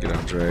nerves, get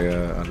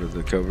Andrea under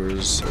the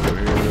covers over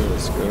here.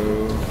 Let's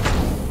go.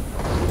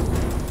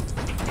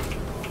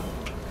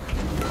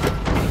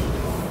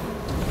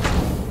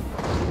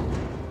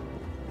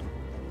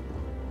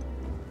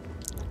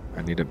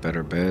 I need a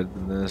better bed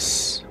than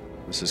this.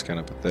 This is kind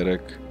of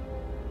pathetic.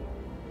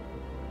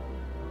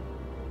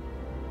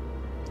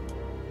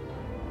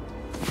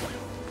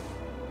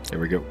 Here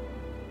we go.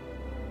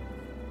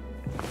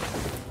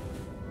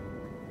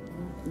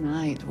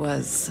 Night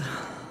was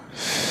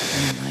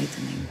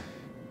enlightening.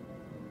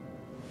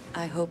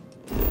 I hope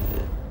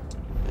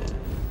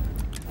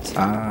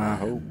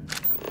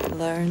to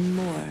learn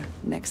more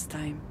next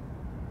time.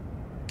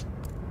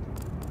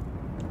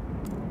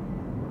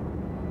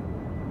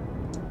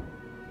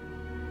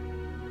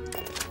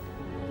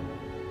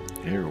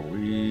 Here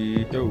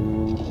we go.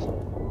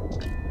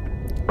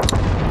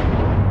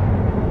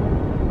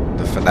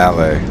 The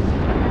finale.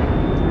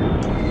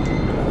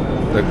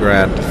 The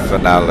grand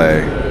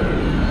finale.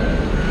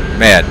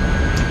 Man.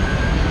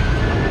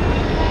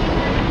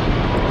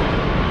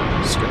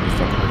 It's gonna be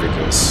fucking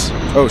ridiculous.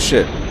 Oh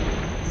shit.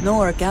 No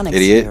organics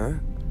Idiot.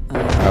 here.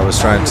 I was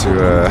trying to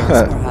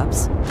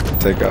perhaps.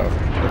 take off.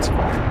 That's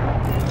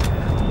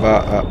fine.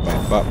 Ba ba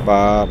ba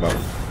ba ba.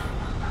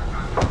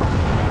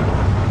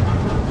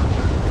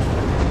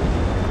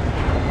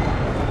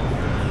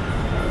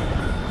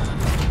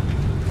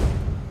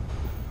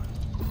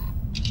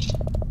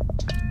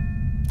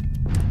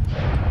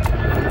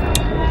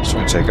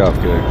 Take off,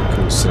 get a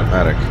cool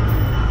cinematic.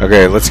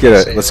 Okay, let's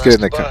get in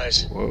the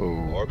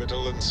whoa.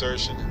 Orbital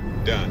insertion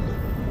done.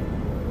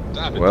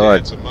 Well, I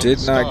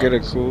did not get a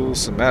cool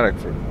cinematic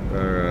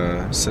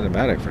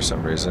for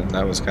some reason.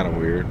 That was kind of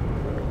weird.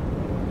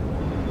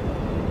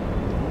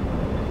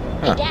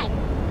 Huh. Hey, Dad,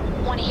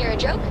 want to hear a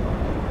joke?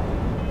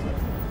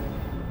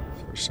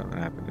 First time that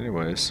happened,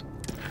 anyways.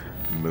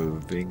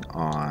 Moving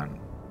on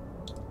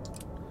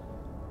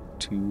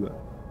to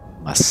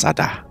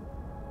Masada.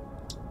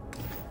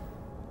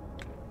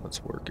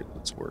 Let's work it.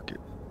 Let's work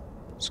it.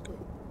 Let's go.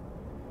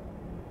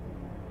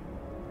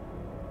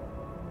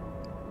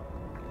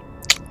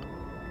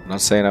 I'm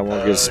not saying I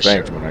won't get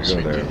spanked when I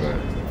go there, but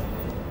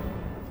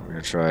we're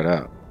gonna try it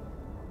out.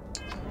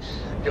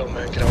 Yo,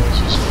 man, can always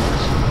use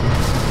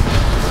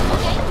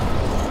Okay.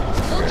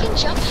 Who can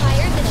jump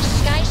higher than a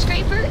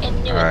skyscraper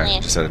in New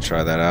Alright, just had to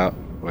try that out.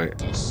 Wait.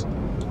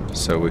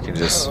 So we can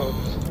just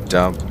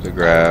dump the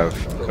grav,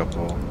 a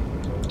couple.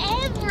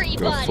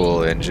 Go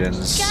full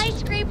engines.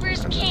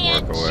 Skyscrapers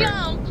can't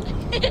jump.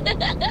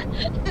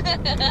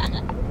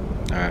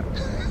 Alright.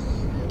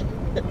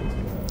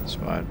 It's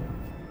fine.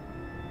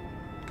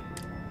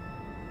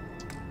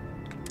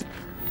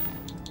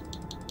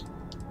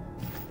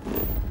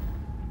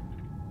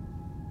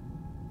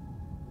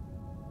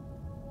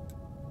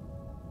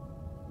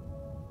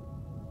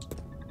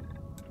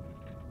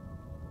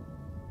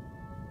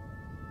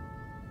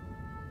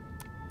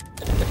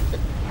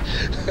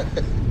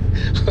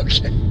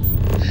 Okay.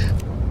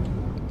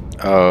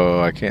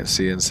 Oh, I can't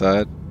see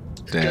inside.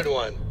 Damn. Good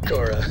one,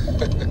 Cora.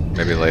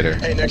 Maybe later.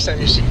 Hey, next time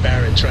you see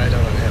Barrett, try it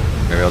out on him.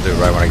 Maybe I'll do it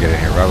right when I get in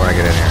here. Right when I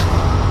get in here.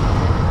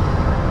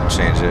 I'll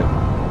change it.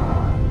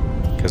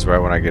 Because right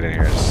when I get in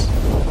here is...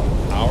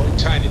 Our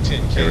tiny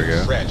tin Here we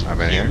go. fragile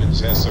I'm in here. humans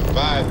has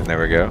survived. And there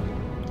we go.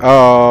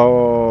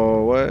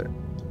 Oh, what?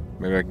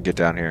 Maybe I can get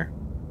down here.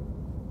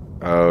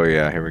 Oh,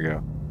 yeah. Here we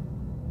go.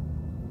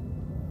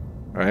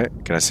 Alright.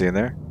 Can I see in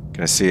there?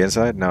 Can I see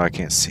inside? No, I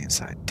can't see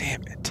inside.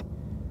 Damn it.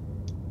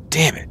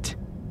 Damn it.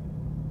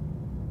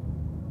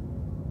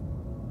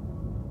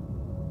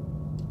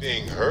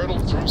 Being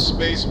hurtled through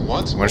space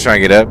once I'm gonna try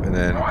and get up and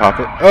then pop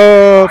it.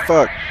 Oh,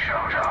 fuck.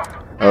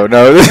 Oh,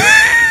 no.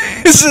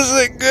 This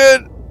isn't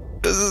good.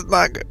 This is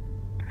not good.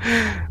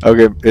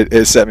 Okay,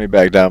 it set me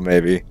back down,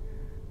 maybe.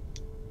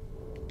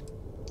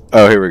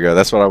 Oh, here we go.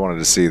 That's what I wanted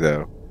to see,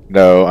 though.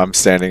 No, I'm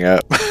standing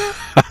up.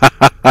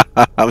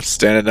 I'm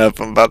standing up.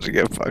 I'm about to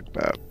get fucked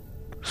up.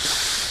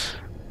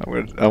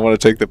 I want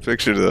to take the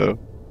picture, though.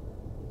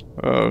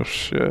 Oh,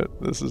 shit.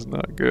 This is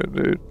not good,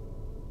 dude.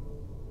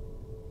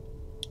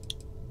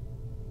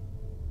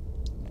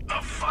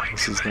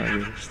 This is not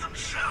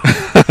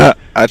good.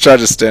 I tried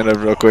to stand up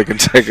real quick and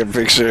take a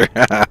picture.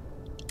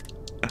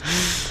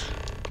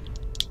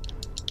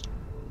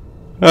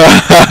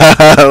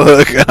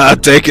 Look, I'm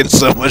taking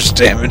so much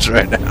damage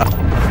right now.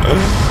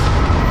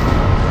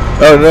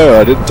 Oh no,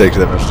 I didn't take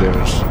that much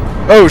damage.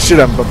 Oh shit,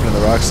 I'm bumping into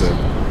the rocks though.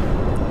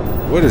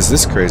 What is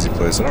this crazy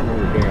place? I don't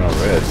remember being all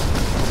red.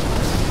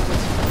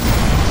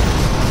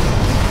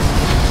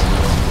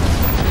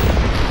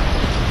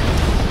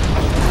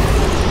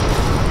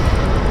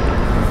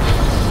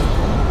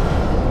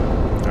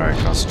 Alright,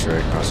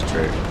 concentrate,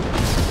 concentrate.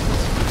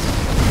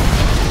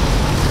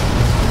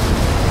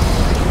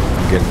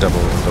 I'm getting double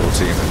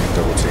teamed, I'm getting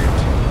double teamed.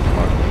 Come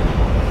on.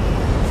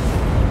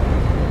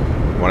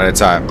 One at a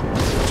time.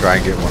 Try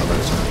and get one of them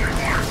at a time.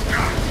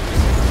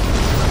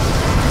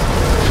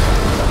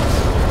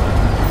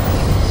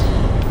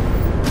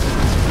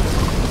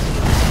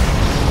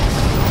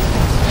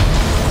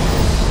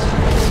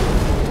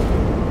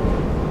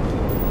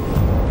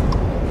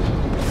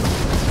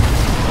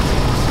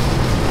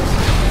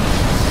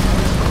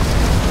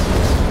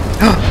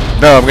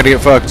 No, I'm gonna get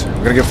fucked.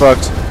 I'm gonna get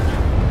fucked.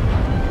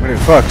 I'm gonna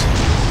get fucked.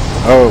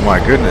 Oh my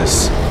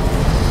goodness.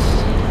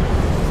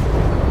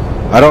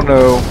 I don't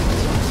know.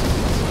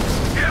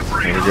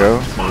 There we go.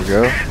 There we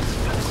go.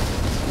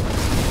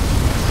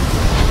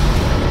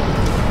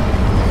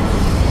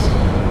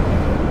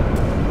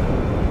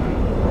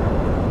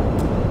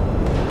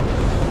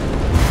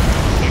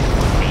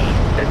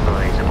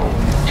 Advisable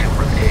to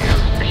repair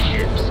the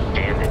ship's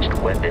damaged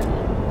weapon.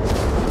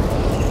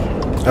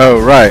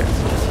 Oh, right.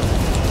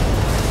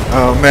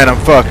 Oh man, I'm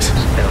fucked.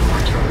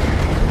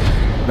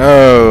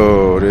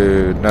 No,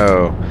 dude,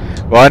 no.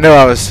 Well, I know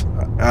I was...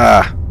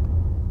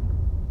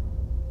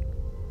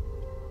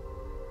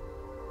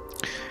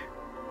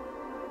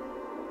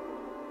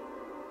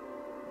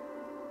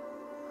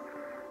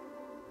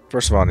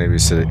 First of all, I need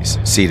to be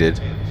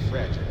seated.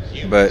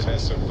 But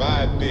Has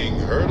survived being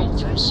hurtled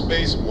through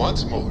space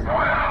once more.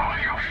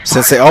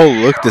 since they all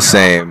look the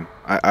same,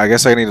 I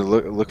guess I need to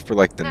look for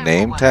like the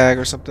name tag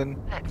or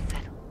something.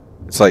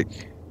 It's like...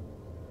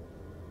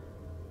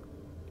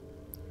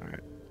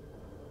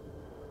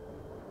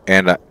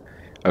 And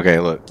okay,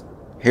 look.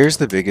 Here's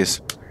my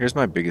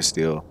biggest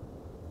deal.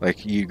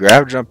 Like, you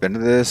grab jump into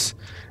this,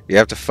 you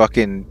have to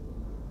fucking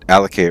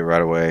allocate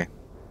right away.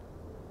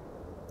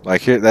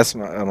 Like, here,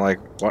 I'm like,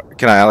 what,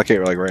 can I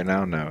allocate like right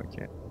now? No, I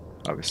can't.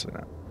 Obviously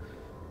not.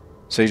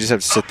 So you just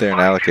have to sit there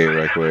and allocate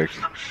right quick.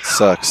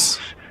 Sucks.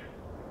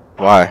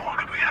 Why?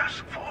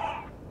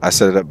 I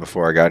set it up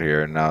before I got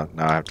here, and now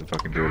I have to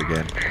fucking do it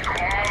again.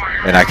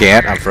 And I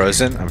can't. I'm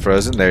frozen. I'm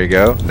frozen. There you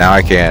go. Now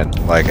I can.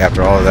 Like,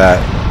 after all of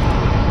that.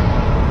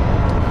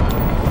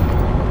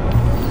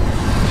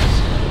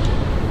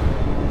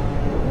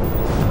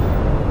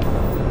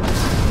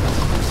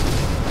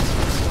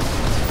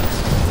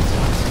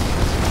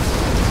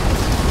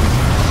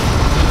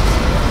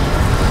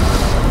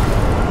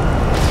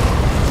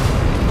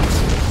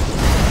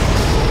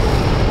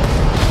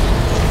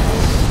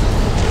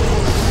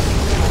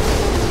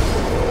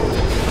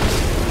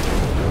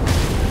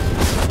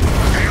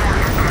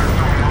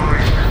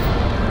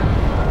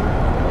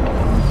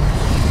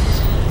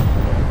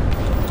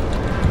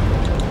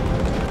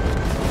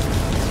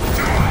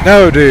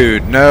 No,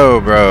 dude.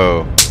 No,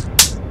 bro.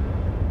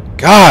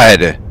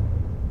 God.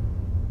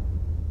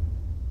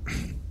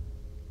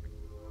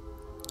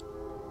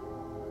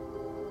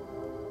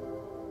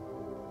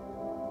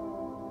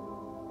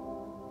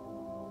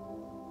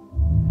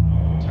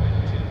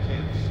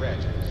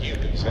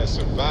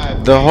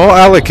 The whole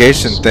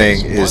allocation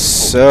thing is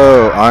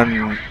so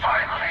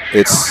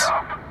it's...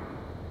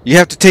 You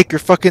have to take your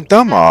fucking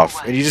thumb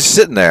off, and you're just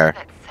sitting there.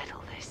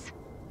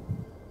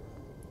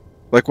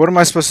 Like, what am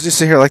I supposed to do?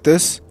 Sit here like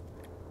this?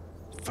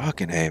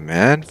 Fucking hey,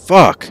 man.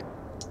 Fuck.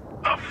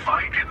 A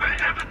fight in the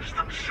heavens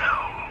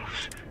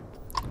themselves.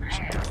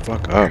 Shut the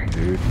fuck up,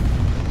 dude.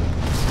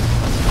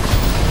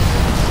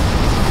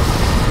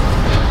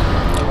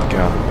 Get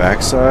on the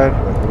backside.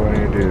 What do I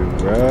need to do?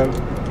 Grab.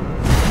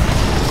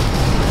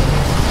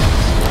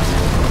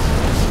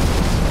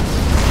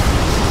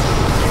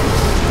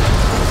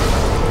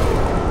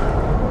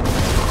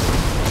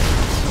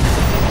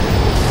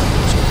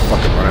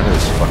 Fucking running into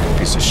this fucking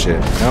piece of shit. You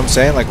know what I'm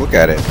saying? Like, look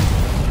at it.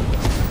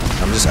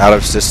 I'm just out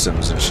of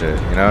systems and shit.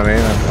 You know what I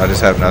mean? I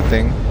just have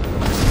nothing.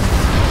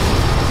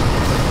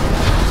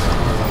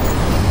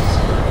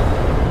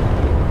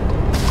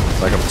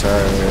 Like, I'm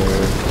tired.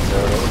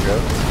 Go.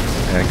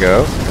 And then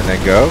go. And then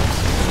go.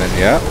 And then,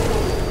 yeah.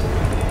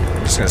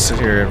 I'm just gonna sit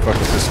here and fuck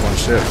with this one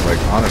ship. Like,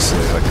 honestly.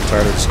 Like, I'm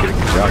tired of just getting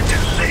jumped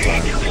all the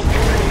time.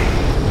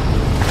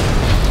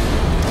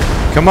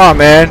 Come on,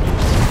 man.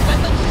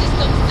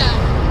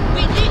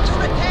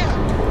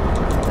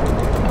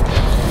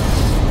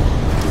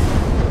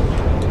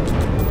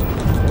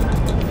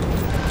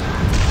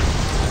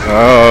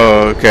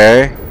 Oh,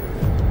 okay.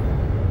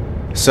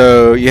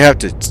 So you have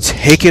to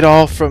take it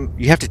all from...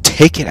 You have to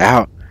take it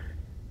out.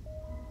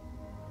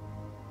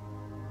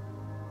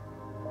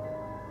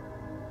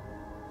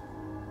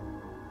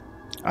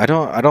 I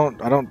don't...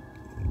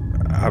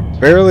 I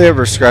barely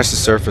ever scratched the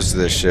surface of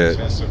this shit.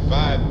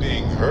 Survived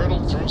being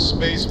hurtled through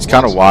space. It's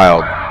kind of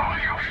wild. Well,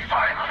 you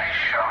finally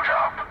showed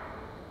up.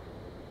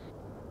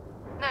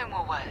 No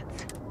more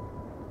words.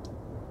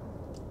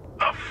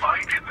 A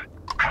fight in the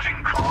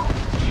cutting claws.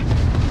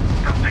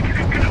 Don't think you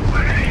can get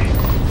away.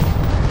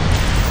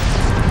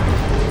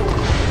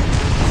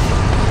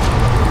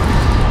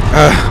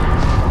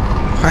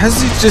 Why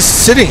is he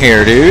just sitting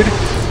here, dude?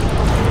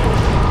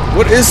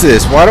 What is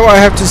this? Why do I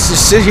have to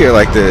just sit here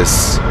like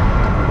this?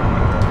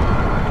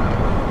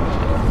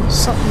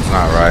 Something's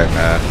not right,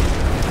 man.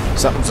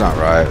 Something's not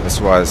right. That's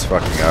why it's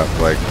fucking up.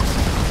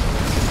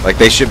 Like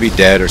they should be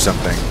dead or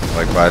something.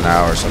 Like by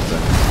now or something.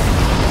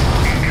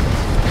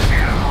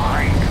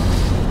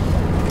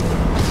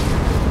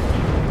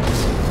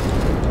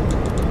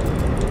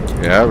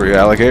 Yeah,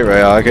 reallocate.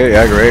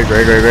 Yeah, great.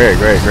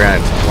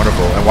 Granted,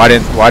 wonderful. And why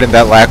didn't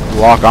that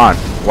lock on?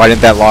 Why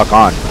didn't that lock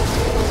on?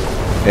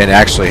 And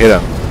actually hit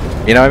him.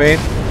 You know what I mean?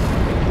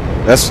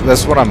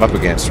 That's what I'm up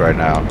against right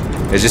now.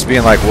 It's just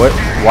being like, what?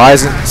 Why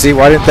isn't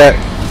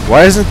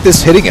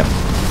this hitting him?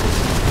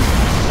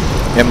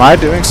 Am I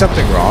doing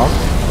something wrong?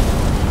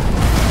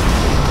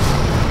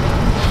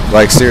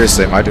 Like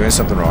seriously, am I doing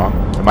something wrong?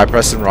 Am I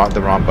pressing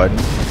the wrong button?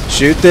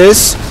 Shoot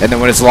this, and then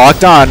when it's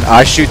locked on,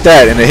 I shoot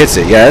that, and it hits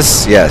it.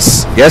 Yes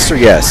or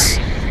yes?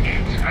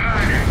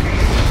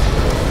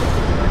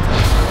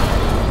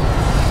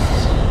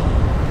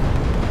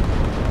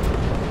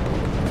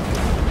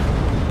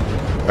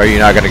 Are you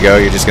not gonna go?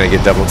 You're just gonna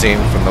get double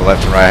teamed from the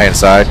left and right hand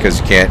side because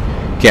you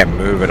can't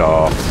move at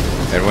all.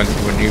 And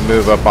when you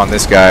move up on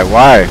this guy,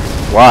 why?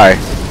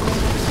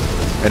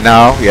 And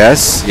now,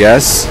 yes.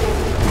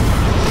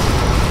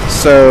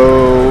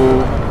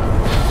 So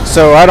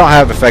I don't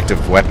have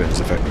effective weapons.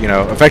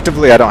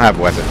 Effectively I don't have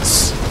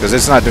weapons because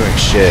it's not doing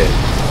shit.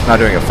 It's not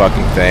doing a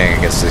fucking thing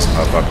against these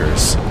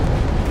motherfuckers.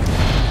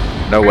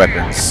 No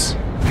weapons.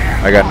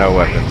 I got no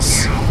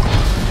weapons.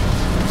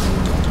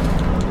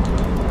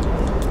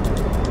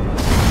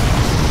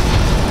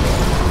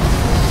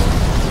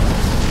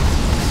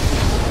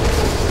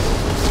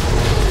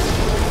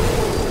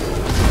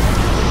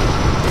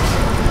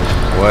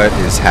 What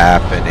is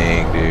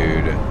happening,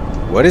 dude?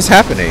 What is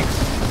happening?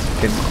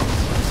 Can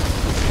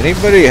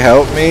anybody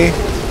help me?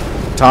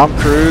 Tom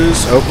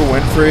Cruise, Oprah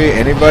Winfrey,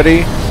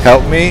 anybody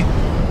help me?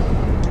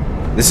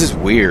 This is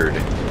weird.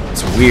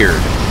 It's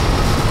weird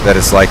that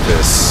it's like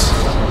this.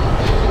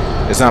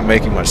 It's not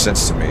making much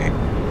sense to me.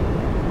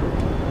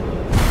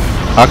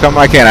 How come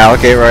I can't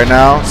allocate right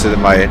now to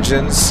my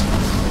engines?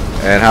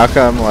 And how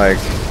come, like,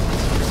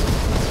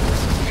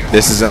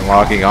 this isn't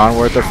locking on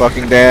worth a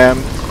fucking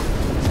damn?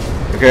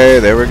 Okay,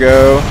 there we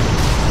go.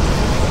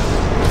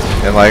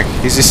 And like,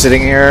 he's just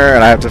sitting here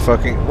and I have to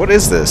fucking... What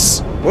is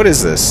this? What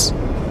is this?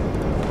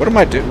 What am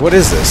I doing? What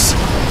is this?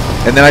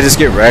 And then I just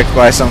get wrecked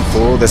by some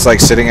fool that's like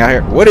sitting out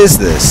here. What is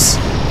this?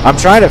 I'm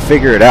trying to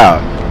figure it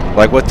out.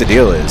 Like what the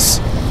deal is.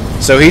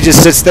 So he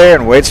just sits there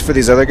and waits for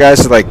these other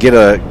guys to like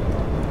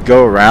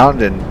go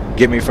around and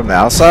get me from the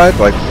outside?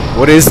 Like,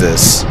 what is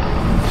this?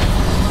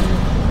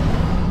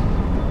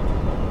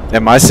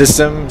 And my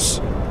systems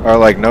are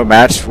like no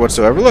match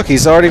whatsoever. Look,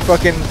 he's already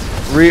fucking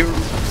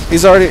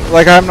he's already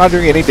like, I'm not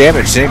doing any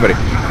damage to anybody.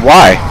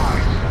 Why?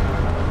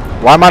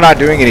 Why am I not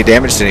doing any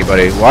damage to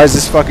anybody? Why is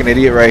this fucking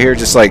idiot right here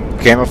just like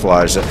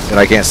camouflaged and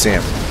I can't see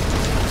him?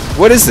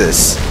 What is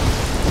this?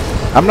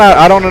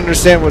 I don't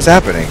understand what's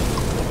happening.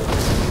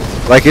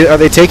 Like, are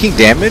they taking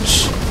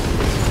damage?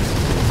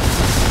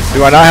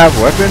 Do I not have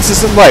weapon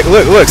system? Like,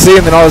 look, see,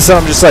 and then all of a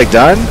sudden I'm just like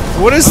done?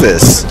 What is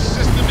this?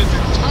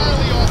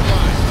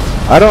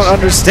 I don't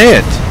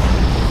understand.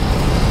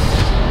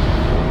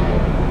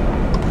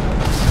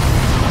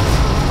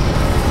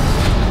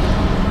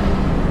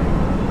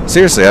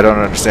 Seriously, I don't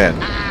understand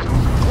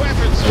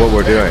what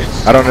we're doing.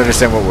 I don't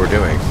understand what we're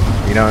doing.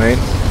 You know what I mean?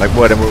 Like,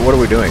 what are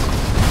we doing?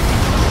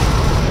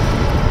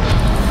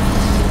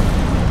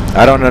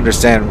 I don't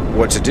understand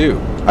what to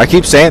do. I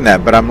keep saying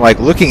that, but I'm like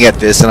looking at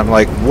this and I'm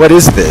like, what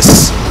is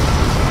this?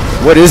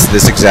 What is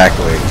this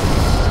exactly?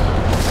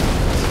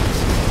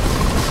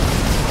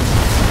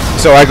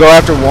 So I go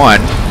after one,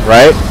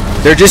 right?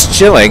 They're just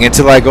chilling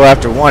until I go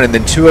after one, and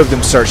then two of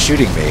them start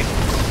shooting me.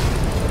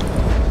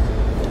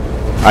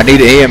 I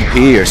need AMP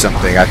or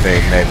something, I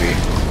think, maybe.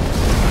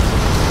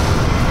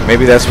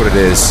 Maybe that's what it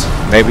is.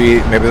 Maybe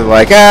they're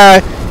like,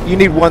 you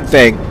need one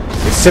thing.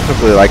 It's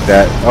typically like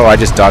that. Oh, I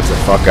just dodged the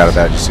fuck out of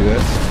that. Did you see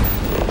that?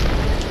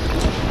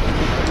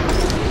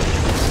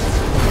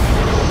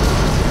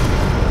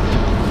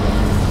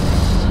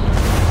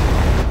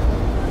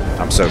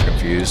 I'm so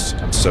confused.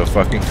 I'm so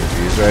fucking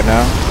confused right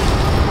now.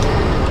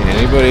 Can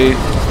anybody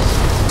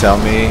tell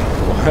me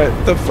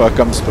what the fuck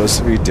I'm supposed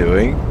to be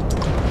doing?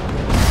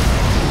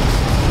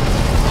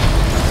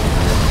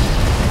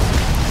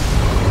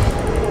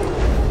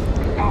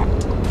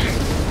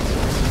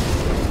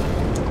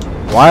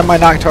 Why am I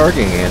not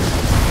targeting it?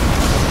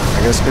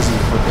 I guess because he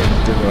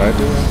fucking did what I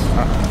do.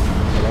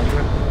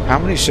 How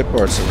many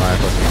shipboards am I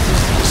fucking using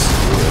to just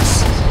do this?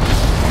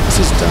 This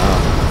is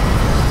dumb.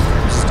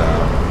 It's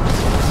dumb.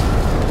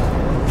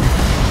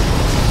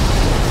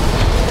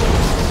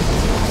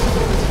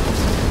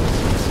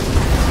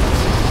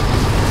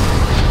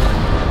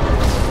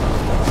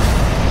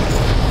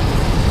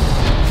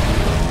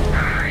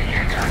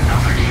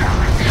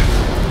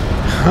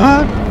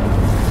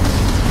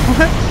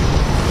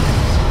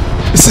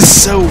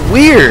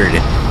 weird.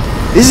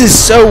 This is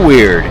so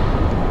weird.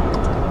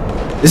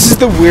 This is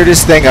the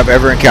weirdest thing I've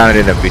ever encountered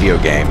in a video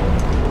game.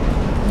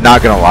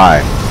 Not gonna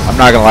lie. I'm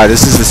not gonna lie.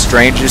 This is the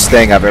strangest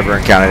thing I've ever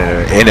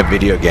encountered in a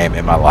video game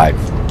in my life.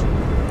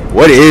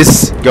 What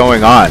is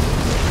going on?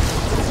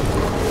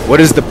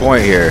 What is the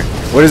point here?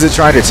 What is it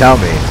trying to tell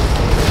me?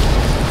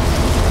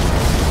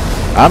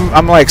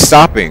 I'm like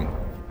stopping.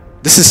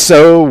 This is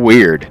so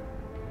weird.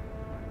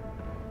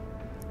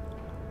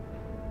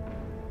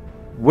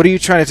 What are you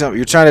trying to tell me?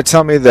 You're trying to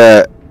tell me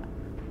that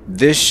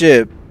this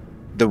ship,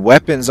 the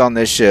weapons on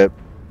this ship,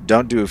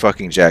 don't do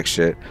fucking jack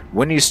shit.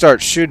 When you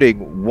start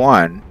shooting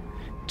one,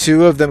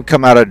 two of them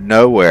come out of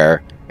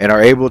nowhere and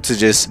are able to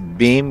just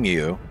beam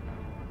you.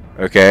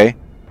 Okay?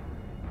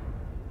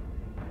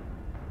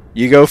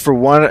 You go for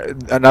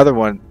another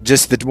one,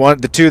 just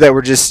the two that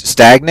were just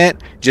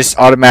stagnant, just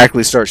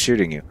automatically start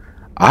shooting you.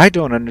 I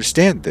don't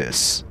understand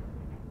this.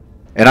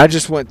 And I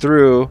just went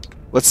through,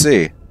 let's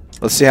see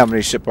how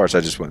many ship parts I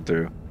just went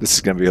through. This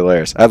is going to be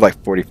hilarious. I had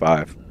like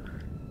 45.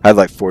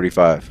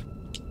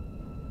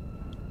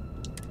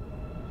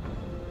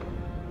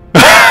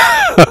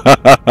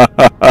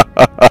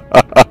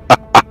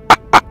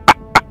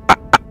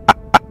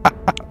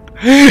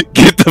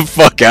 Get the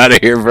fuck out of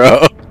here,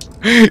 bro.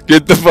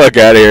 Get the fuck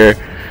out of here.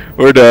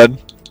 We're done.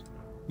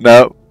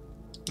 No.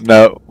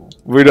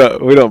 We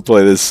don't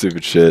play this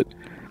stupid shit.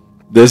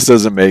 This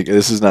does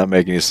not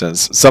make any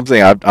sense.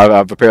 Something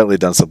I've apparently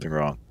done something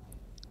wrong.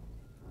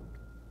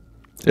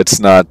 It's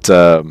not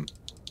the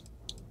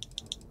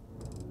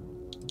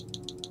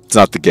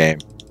game.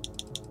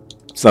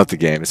 It's not the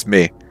game. It's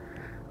me.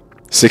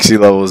 60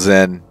 levels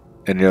in,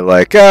 and you're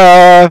like,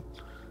 you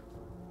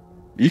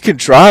can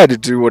try to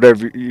do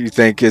whatever you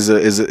think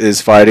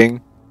is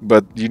fighting,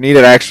 but you need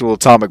an actual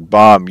atomic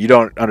bomb. You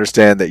don't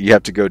understand that you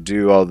have to go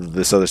do all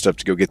this other stuff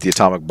to go get the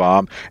atomic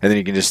bomb, and then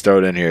you can just throw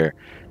it in here.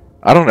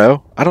 I don't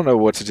know. I don't know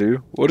what to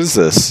do. What is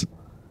this?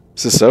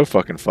 This is so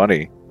fucking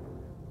funny.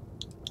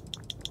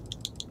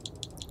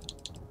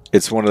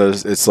 It's one of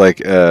those, it's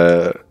like,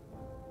 I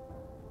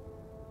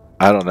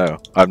don't know.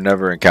 I've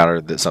never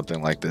encountered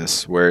something like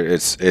this, where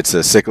it's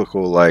a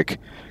cyclical, like,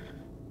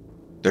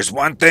 there's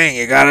one thing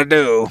you gotta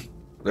do.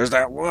 There's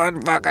that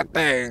one fucking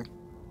thing.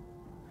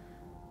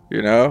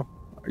 You know?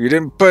 You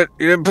didn't put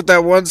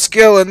that one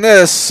skill in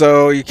this,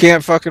 so you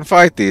can't fucking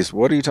fight these.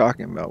 What are you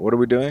talking about? What are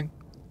we doing?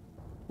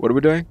 What are we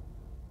doing?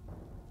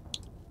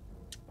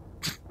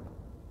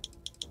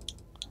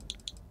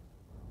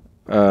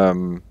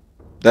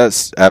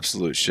 That's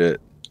absolute shit.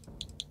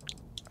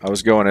 I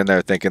was going in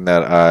there thinking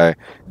that I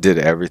did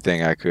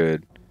everything I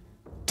could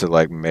to,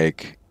 like,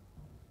 make,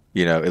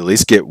 you know, at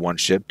least get one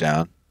ship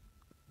down.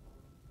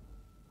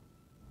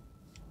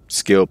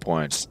 Skill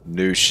points,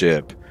 new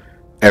ship.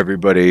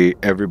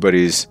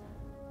 Everybody's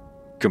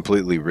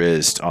completely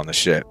rizzed on the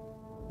ship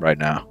right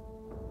now.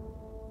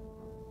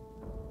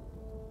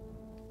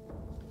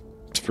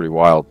 It's pretty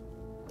wild.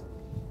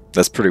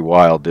 That's pretty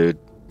wild, dude.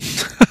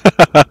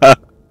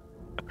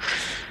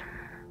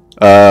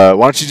 Why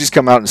don't you just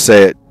come out and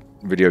say it,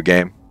 video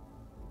game?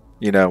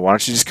 You know, why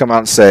don't you just come out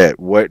and say it?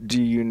 What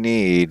do you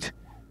need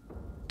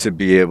to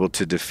be able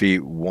to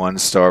defeat one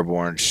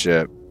Starborn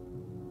ship?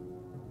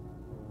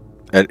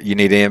 You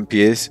need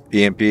EMPs?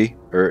 EMP?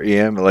 Or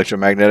EM?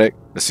 Electromagnetic?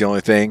 That's the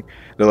only thing?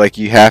 They're like,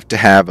 you have to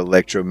have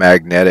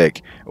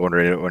electromagnetic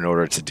in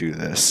order to do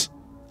this.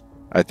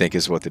 I think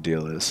is what the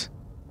deal is.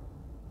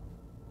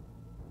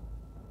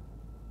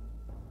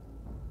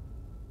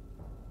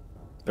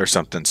 Or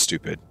something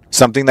stupid.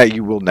 Something that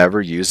you will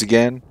never use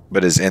again,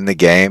 but is in the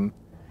game.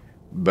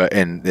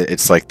 And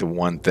it's like the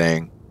one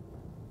thing.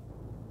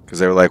 Because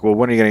they were like, well,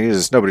 when are you going to use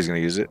this? Nobody's going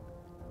to use it.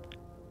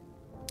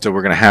 So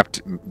we're going to have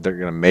to, they're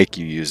going to make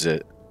you use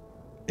it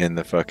in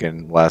the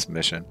fucking last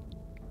mission.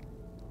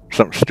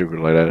 Something stupid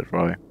like that,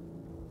 probably.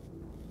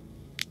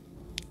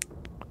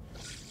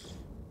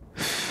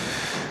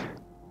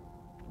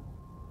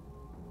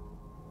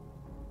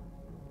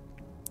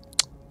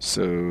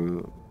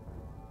 So,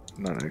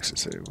 not an exit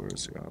save. Where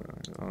is it?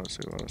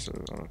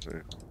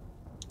 Auto-save.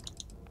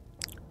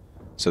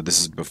 So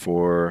this is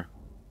before.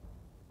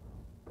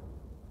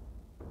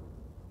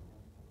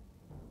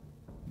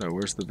 No,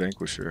 where's the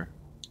Vanquisher?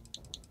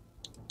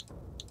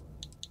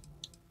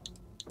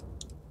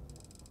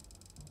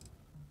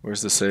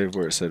 Where's the save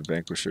where it said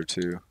Vanquisher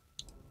 2?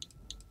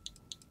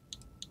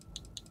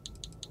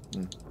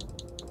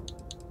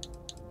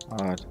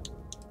 Odd.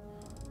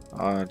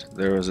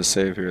 There was a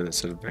save here that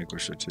said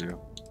Vanquisher 2.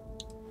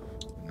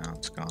 Now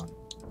it's gone.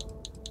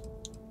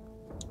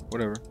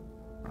 Whatever.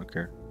 I don't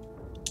care.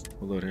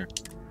 We'll load here.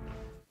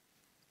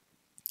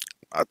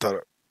 I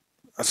thought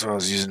that's what I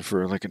was using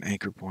for like an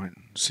anchor point.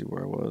 See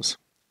where I was.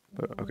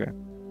 But okay.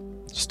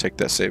 Just take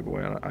that save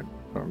away. I don't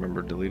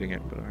remember deleting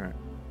it, but alright.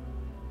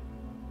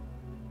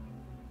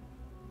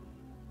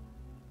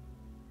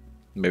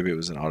 Maybe it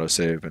was an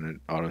autosave and it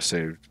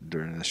autosaved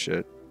during this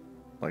shit.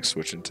 Like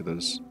switching to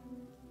those.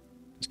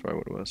 That's probably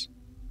what it was.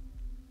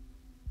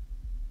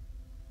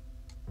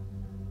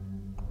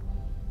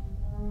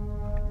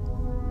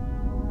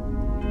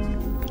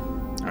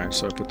 Alright,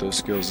 so I put those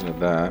skills into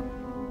that.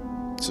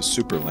 It's a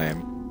super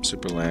lame.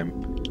 Super lame.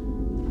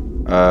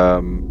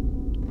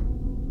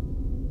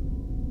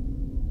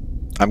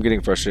 I'm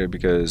getting frustrated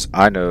because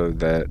I know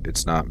that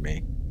it's not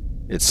me.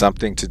 It's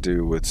something to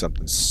do with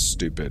something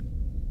stupid.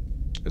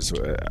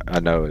 I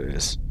know it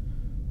is.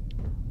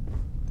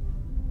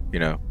 You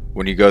know,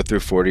 when you go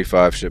through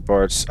 45 ship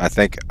parts, I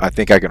think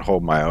I can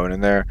hold my own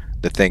in there.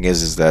 The thing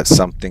is that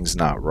something's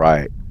not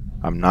right.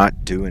 I'm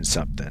not doing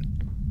something.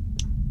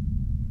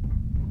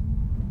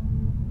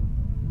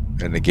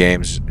 And the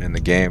game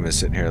is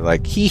sitting here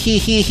like hee hee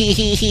hee hee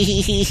hee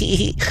hee hee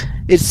hee.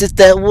 It's just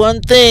that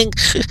one thing.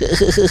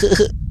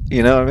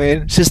 You know what I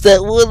mean? It's just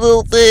that one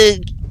little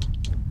thing.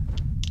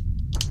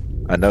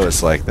 I know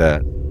it's like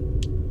that.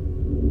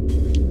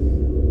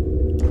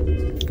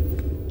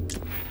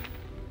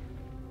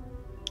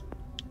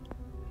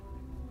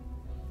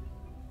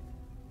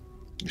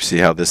 You see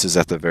how this is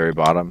at the very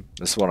bottom?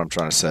 This is what I'm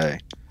trying to say.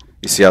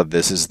 You see how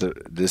this is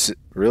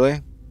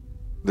really?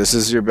 This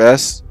is your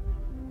best?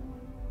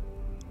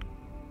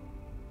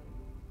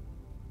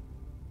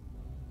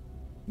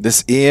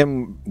 This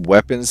EM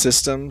weapon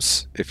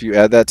systems, if you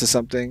add that to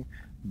something,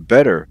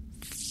 better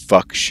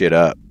fuck shit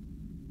up.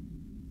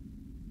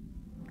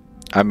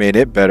 I mean,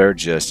 it better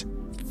just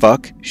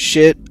fuck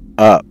shit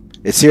up.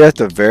 It's here at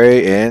the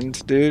very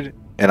end, dude.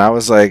 And I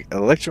was like,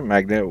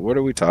 electromagnet, what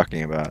are we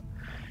talking about?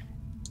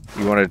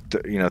 You want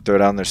to, you know, throw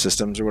down their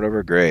systems or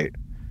whatever? Great.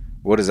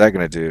 What is that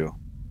going to do?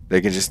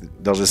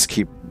 They'll just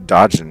keep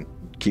dodging,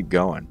 keep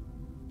going.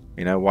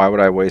 You know, why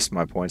would I waste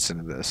my points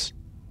into this?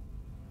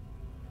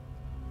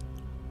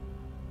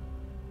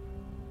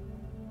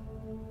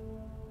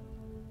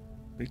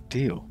 Big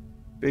deal.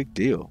 Big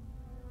deal.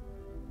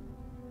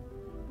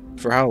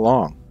 For how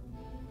long?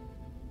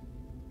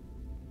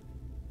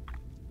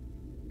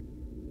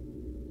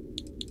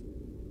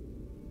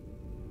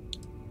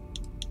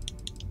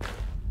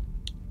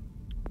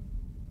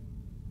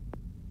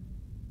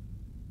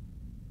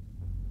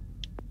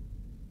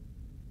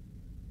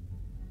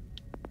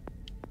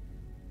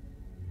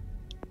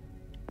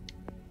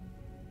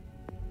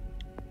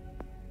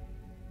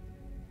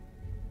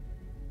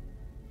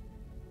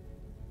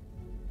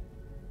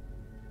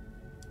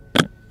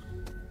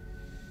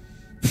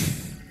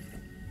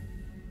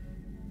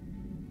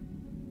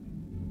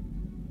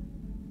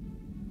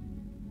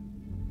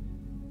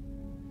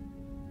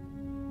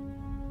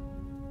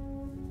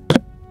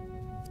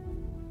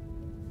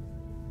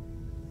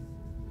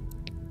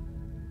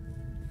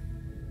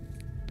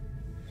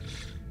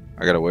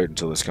 I gotta wait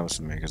until this comes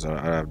to me because I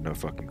have no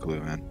fucking clue,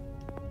 man.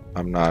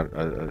 I'm not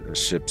a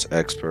ship's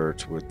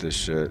expert with this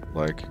shit.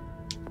 Like,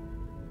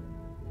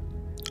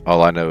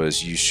 all I know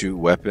is you shoot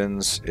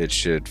weapons, it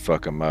should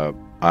fuck them up.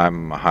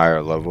 I'm a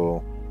higher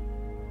level.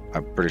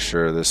 I'm pretty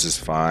sure this is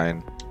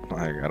fine.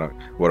 Like,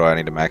 what do I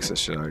need to max this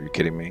shit out? Are you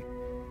kidding me?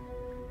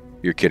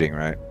 You're kidding,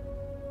 right?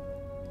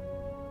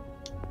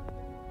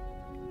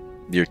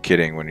 You're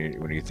kidding when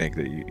you think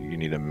that you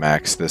need to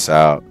max this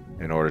out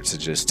in order to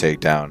just take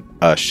down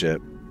a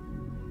ship.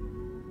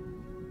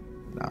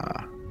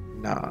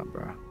 Nah,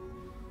 bro.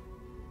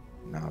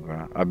 Nah,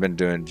 bro. I've been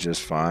doing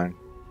just fine.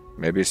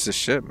 Maybe it's the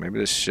ship. Maybe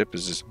this ship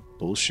is just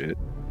bullshit,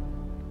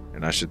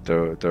 and I should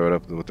throw it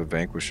up with the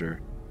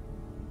Vanquisher.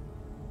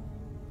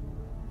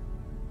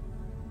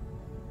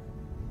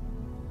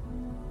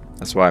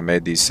 That's why I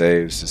made these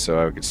saves,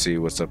 so I could see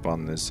what's up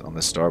on this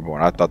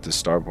Starborn. I thought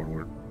this Starborn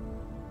would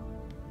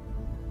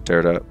tear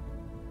it up,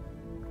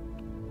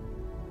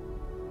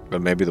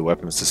 but maybe the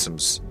weapon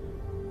systems,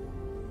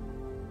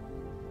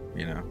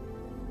 you know,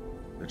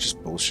 they're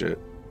just bullshit.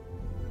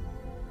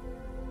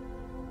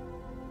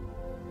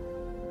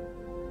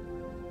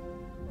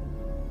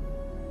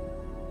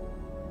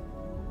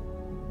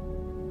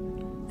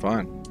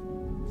 Fine.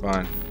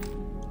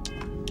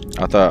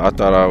 I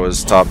thought I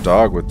was top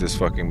dog with this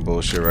fucking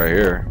bullshit right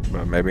here,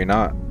 but maybe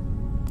not.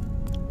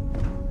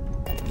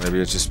 Maybe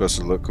it's just supposed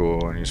to look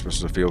cool and you're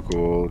supposed to feel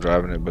cool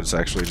driving it, but it's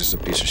actually just a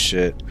piece of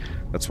shit.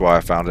 That's why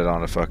I found it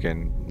on a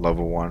fucking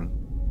level 1.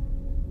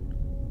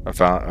 I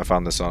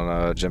found this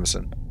on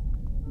Jemison.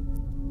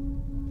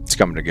 It's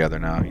coming together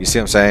now. You see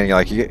what I'm saying?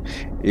 Like you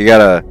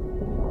gotta.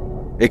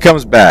 It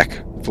comes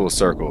back full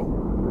circle.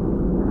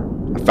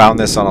 I found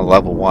this on a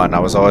level 1. I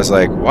was always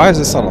like, why is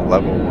this on a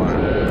level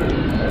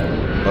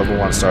 1? Level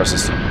 1 star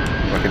system.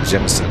 Like a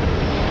Jemison.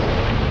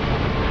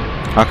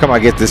 How come I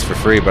get this for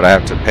free, but I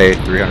have to pay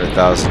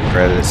 300,000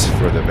 credits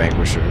for the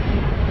Vanquisher?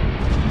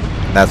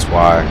 And that's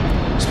why.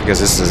 It's because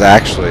this is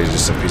actually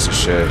just a piece of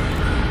shit.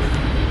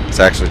 It's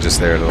actually just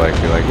there to like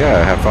be like,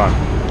 yeah, have fun.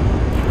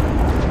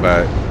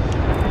 But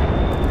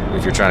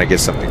if you're trying to get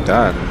something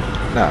done,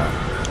 no.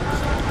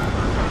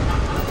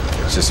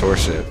 It's just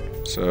horseshit.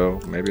 So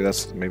maybe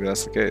that's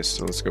the case.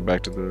 So let's go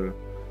back to the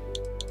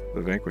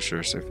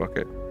Vanquisher. Say fuck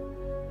it.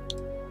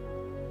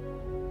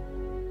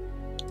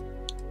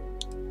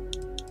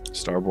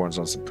 Starborn's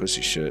on some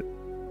pussy shit.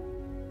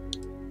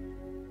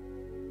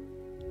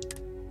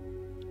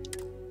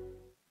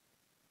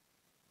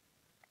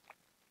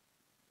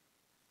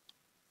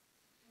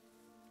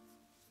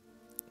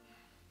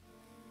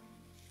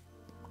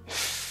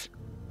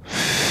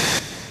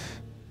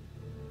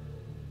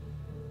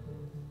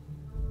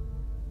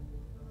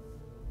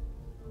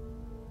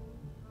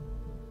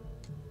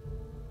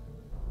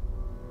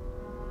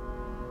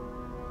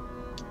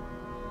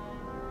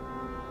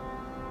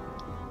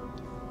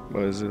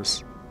 What is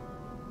this?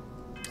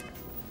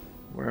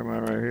 Where am I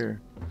right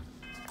here?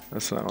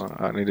 That's not one.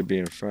 I need to be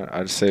in front.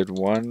 I just saved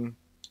one.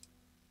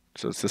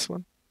 So it's this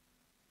one?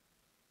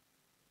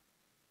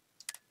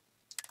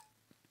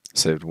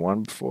 Saved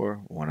one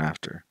before, one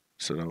after.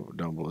 So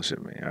don't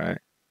bullshit me, alright?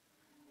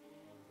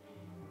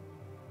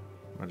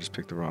 I just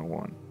picked the wrong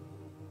one.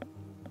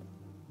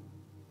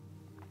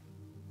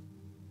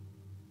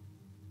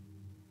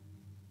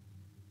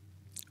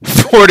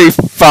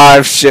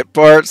 $45 ship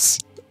parts?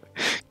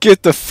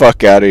 Get the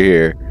fuck out of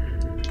here.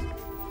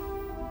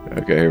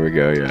 Okay, here we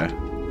go, yeah.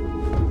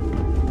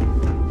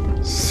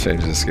 Let's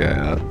change this guy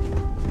out.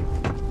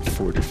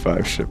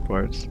 45 ship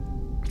parts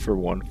for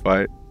one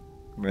fight.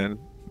 Man,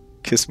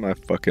 kiss my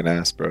fucking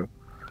ass, bro.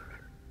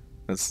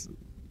 That's...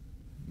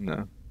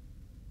 no.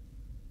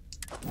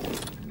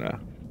 No.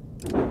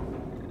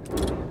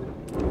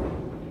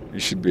 You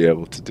should be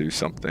able to do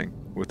something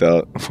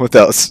without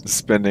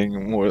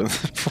spending more than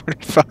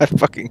 45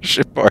 fucking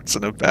ship parts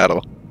in a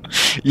battle.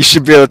 You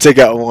should be able to take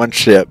out one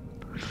ship.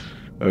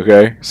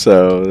 Okay?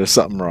 So there's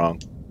something wrong.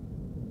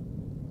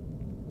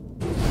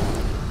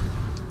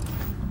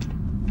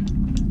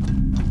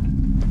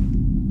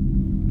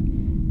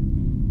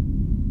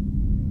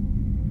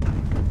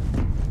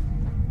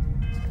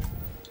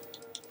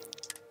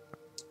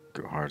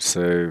 Go hard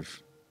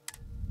save.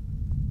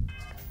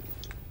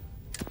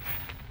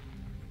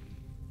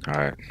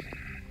 Alright.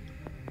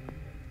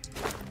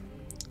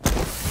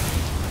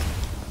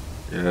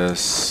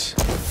 Yes.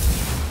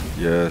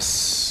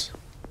 Yes.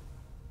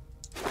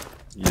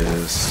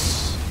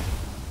 Yes.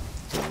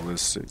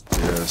 Ballistic,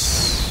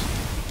 yes.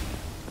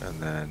 And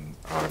then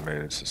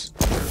automated system,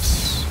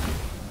 yes.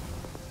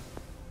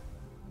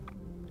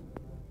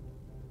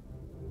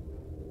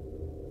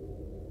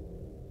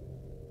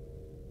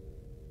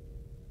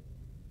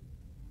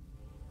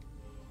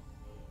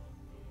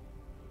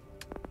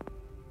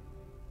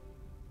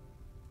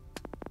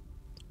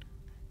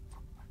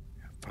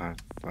 Five.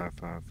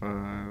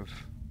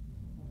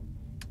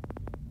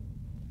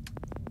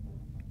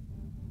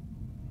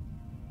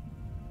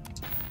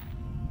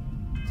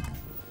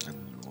 And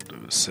we'll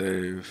do a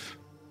save.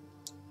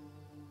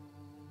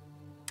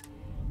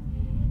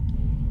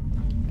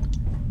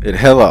 It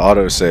hella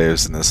auto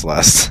saves in this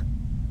last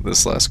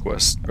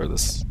quest or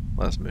this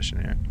last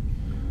mission here.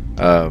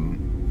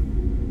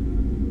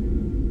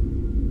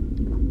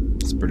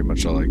 That's pretty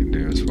much all I can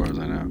do as far as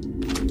I know.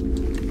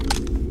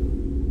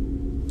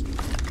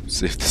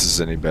 See if this is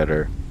any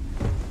better.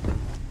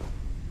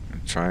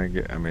 Try and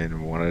get, I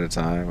mean, one at a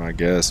time, I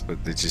guess,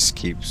 but they just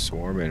keep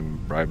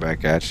swarming right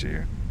back at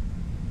you.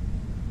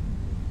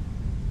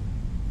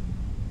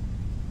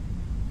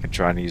 And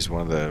trying to use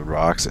one of the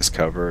rocks as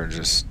cover and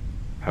just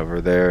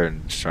hover there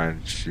and try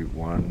and shoot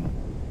one.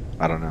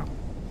 I don't know.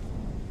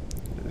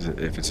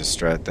 If it's a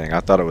strat thing.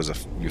 I thought it was a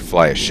you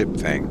fly a ship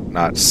thing,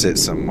 not sit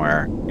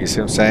somewhere. You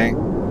see what I'm saying?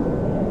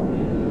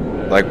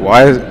 Like,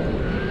 why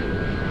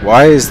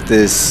is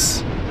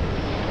this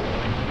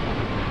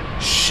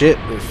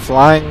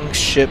flying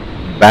ship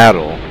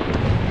battle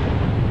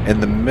in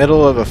the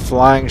middle of a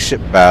flying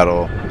ship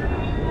battle?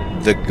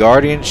 The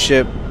Guardian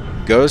ship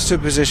goes to a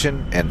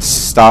position and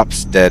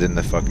stops dead in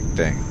the fucking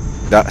thing.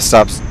 That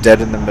stops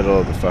dead in the middle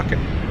of the fucking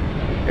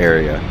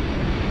area.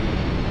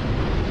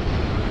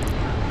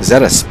 Is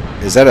that a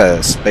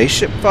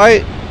spaceship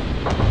fight?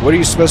 What are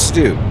you supposed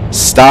to do?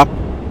 Stop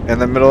in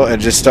the middle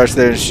and just start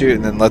there and shoot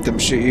and then let them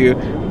shoot you?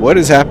 What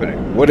is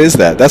happening? What is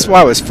that? That's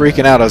why I was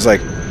freaking out. I was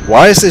like,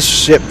 why is this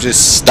ship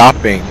just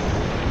stopping?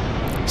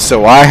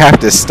 So I have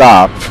to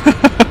stop.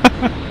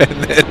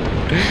 And then,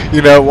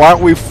 you know, why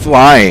aren't we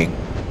flying?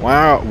 Why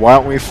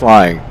aren't we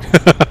flying?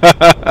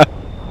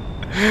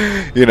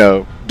 You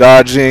know,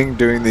 dodging,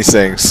 doing these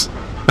things.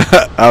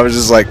 I was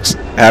just like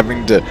I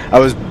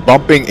was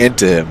bumping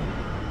into him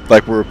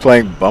like we were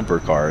playing bumper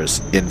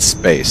cars in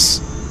space.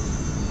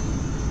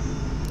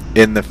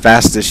 In the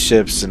fastest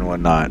ships and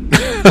whatnot.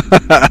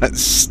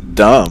 It's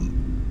dumb.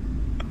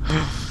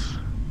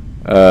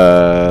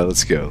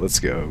 Let's go.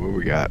 What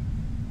we got?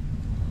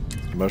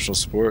 Emotional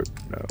support?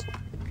 No.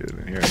 Get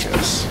in here, I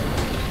guess.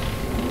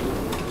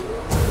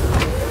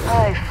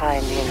 I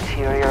find the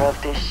interior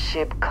of this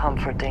ship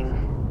comforting.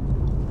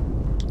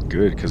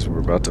 Good, because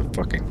we're about to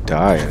fucking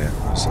die in it,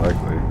 most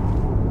likely.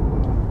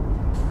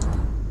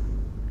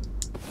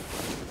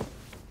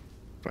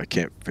 If I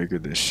can't figure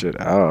this shit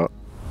out.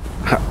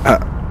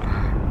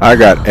 I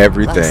got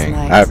everything.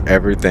 I have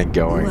everything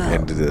going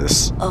into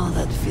this. All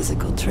that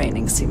physical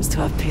training seems to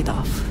have paid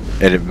off.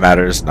 And it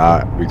matters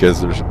not,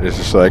 because it's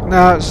just like,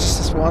 nah, it's just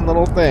this one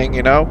little thing,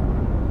 you know?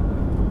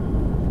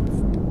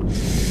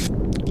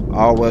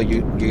 Oh, well,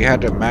 you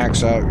had to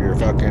max out your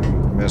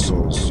fucking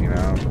missiles, you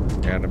know?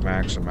 You had to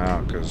max them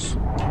out, because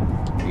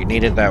you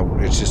needed that.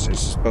 It's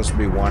supposed to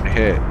be one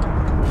hit.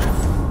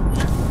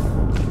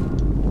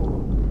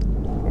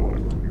 Oh,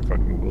 you're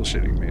fucking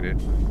bullshitting me,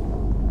 dude.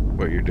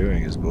 What you're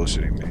doing is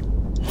bullshitting me.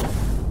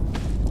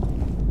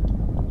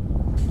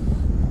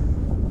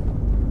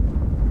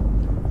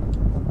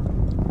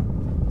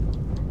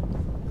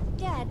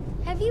 Dad,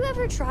 have you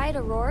ever tried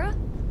Aurora?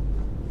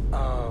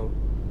 Well,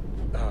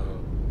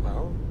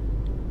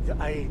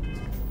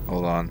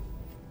 Hold on.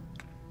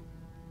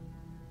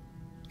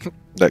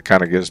 That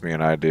kind of gives me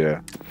an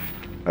idea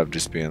of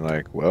just being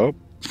like, well,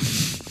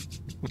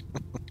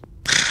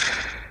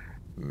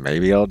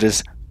 maybe I'll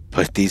just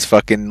put these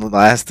fucking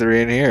last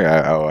 3 in here.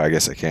 Oh, I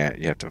guess I can't.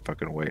 You have to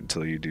fucking wait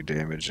until you do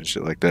damage and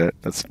shit like that.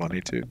 That's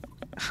funny too.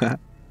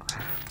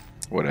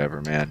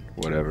 Whatever, man.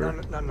 Whatever.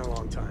 not in a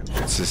long time.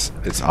 It's just,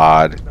 it's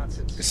odd.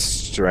 It's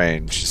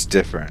strange. It's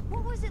different.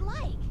 What was it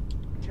like?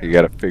 You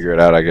gotta figure it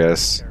out, I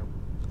guess.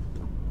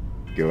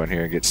 Go in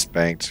here and get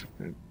spanked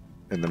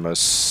in the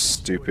most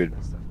stupid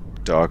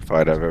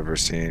dogfight I've ever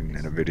seen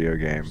in a video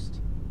game.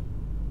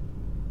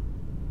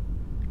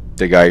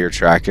 The guy you're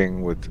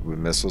tracking with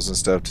missiles and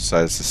stuff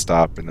decides to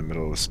stop in the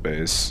middle of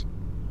space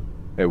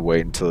and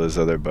wait until his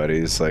other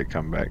buddies like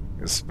come back.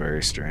 It's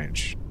very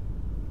strange.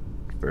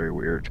 Very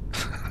weird.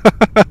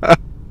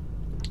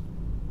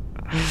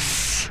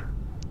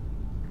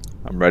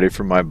 I'm ready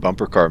for my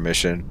bumper car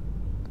mission.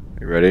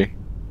 You ready?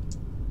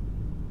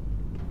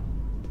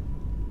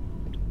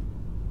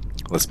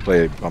 Let's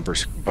play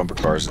bumper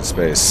cars in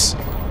space.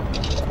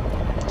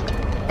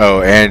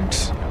 Oh, and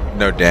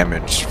no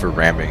damage for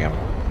ramming him.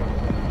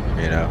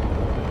 You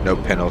know, no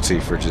penalty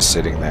for just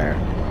sitting there.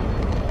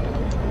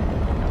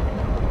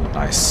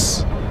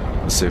 Nice.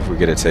 Let's see if we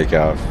get a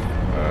takeoff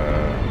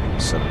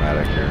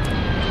cinematic here.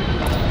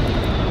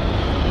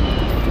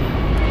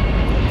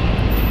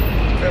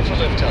 Prepare for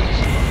liftoff.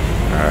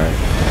 Alright.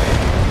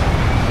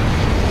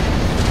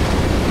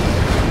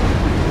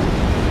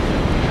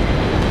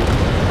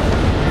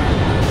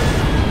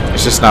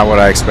 It's just not what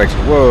I expected.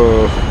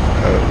 Whoa!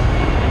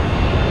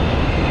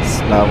 It's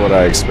not what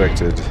I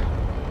expected.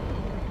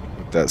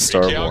 That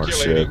Starborn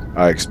ship.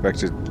 I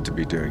expected to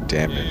be doing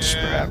damage,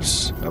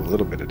 perhaps a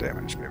little bit of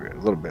damage, maybe a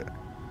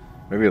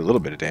little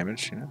bit of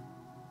damage, you know,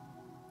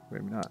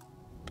 maybe not.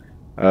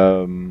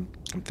 I'm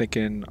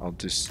thinking I'll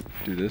just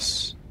do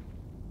this.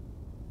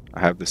 I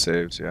have the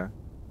saves, yeah,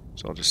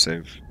 so I'll just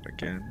save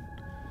again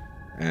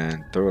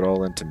and throw it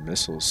all into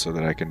missiles so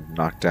that I can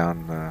knock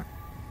down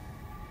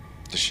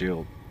the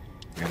shield,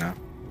 you know.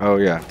 Oh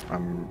yeah,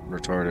 I'm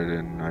retarded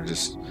and I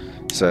just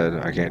said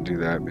I can't do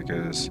that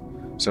because.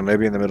 So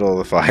maybe in the middle of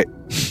the fight,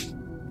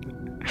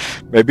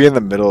 maybe in the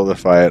middle of the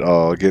fight,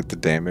 I'll get the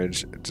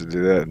damage to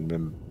do that and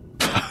then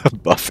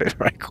buff it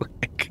right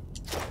quick.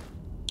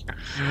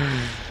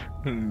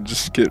 And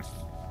just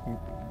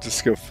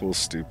go full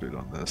stupid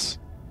on this.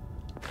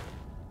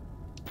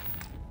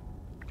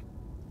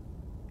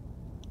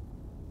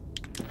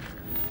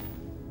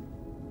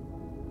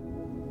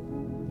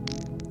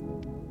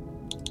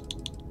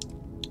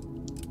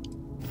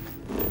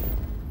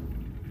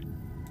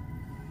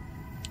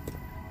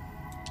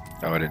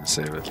 Oh, I didn't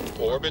save it.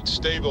 Orbit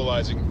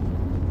stabilizing.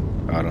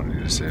 Oh, I don't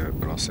need to save it,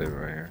 but I'll save it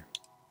right here.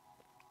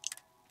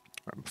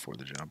 Right before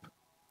the jump.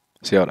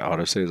 See how it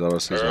auto-saves,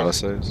 auto-saves,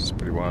 auto-saves? It's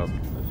pretty wild.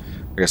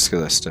 I guess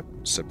because I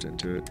stepped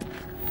into it.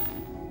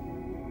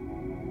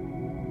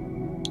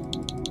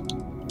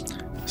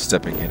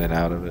 Stepping in and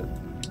out of it.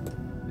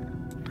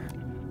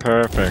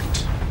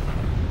 Perfect.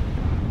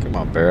 Come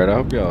on, Barrett. I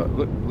hope y'all...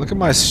 Look at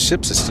my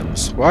ship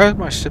systems. Why are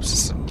my ship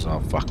systems all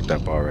fucked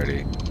up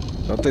already?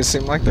 Don't they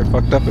seem like they're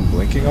fucked up and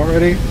blinking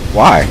already?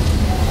 Why?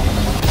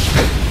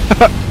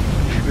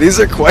 These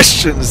are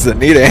questions that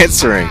need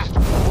answering.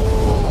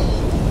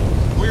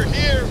 We're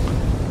here,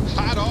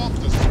 hot off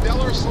the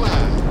stellar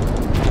slide.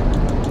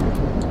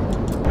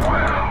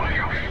 Well,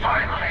 you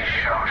finally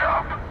showed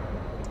up.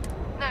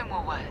 No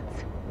more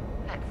words.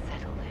 Let's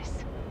settle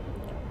this.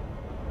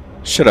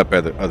 Shut up,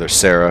 other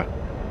Sarah.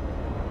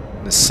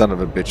 This son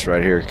of a bitch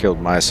right here killed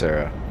my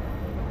Sarah.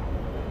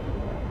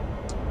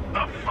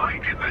 A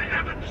fight in the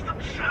heavens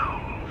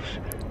themselves.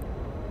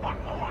 What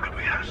more could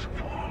we ask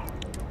for?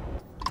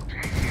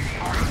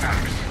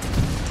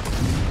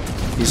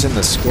 He's in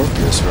the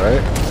Scorpius,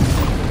 right?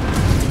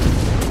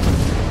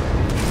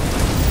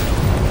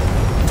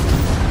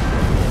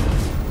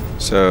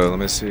 So, let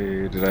me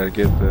see. Did I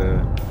get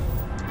the...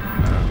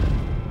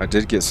 I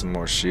did get some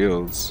more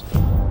shields.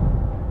 Direct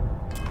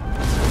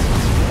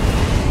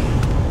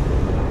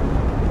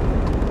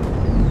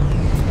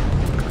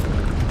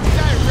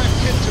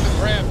hit to the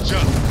grab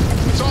jump.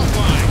 It's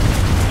offline.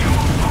 Your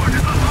part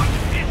of the hunt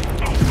is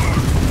over.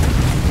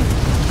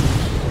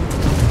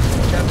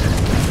 Captain,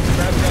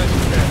 grab guys in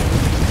bed.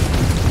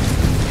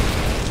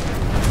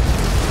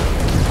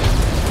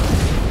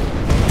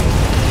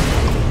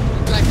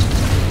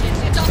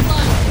 It's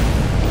offline.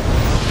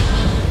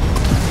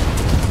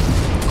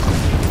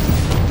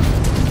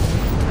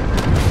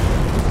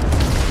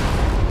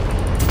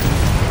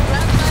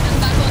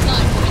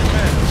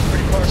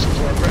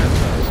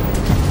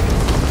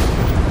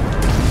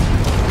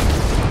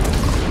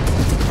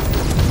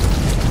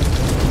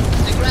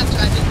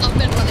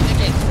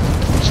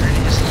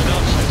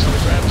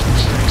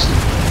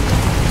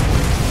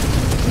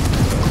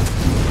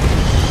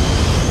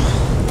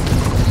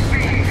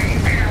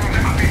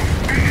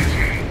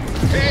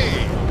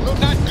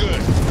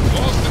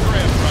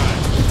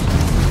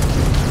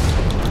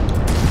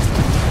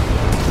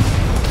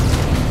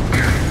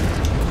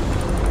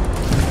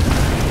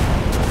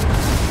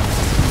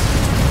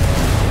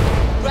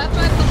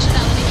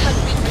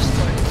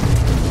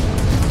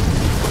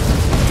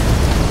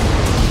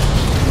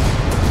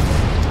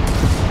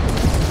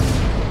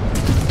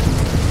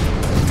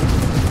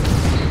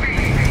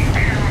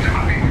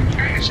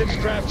 Ship's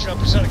draft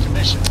jumper's out of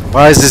commission.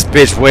 Why is this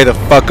bitch way the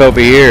fuck over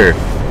here?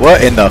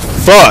 What in the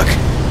fuck?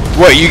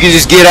 What, you can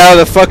just get out of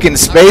the fucking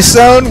space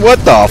zone? What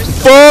the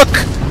fuck?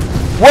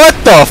 What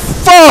the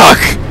fuck?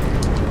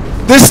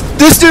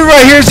 This dude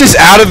right here is just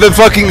out of the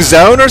fucking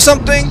zone or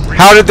something?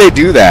 How did they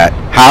do that?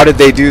 How did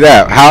they do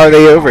that? How are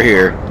they over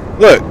here?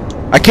 Look,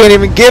 I can't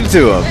even get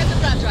to him.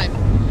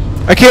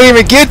 I can't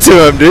even get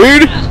to him,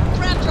 dude.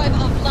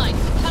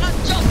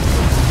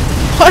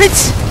 What?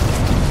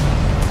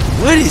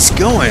 What is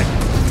going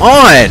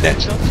on?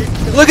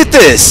 Look at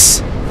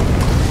this.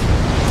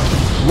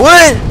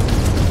 What?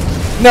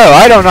 No,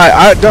 I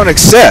don't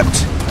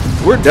accept.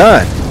 We're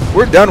done.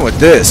 We're done with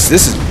this.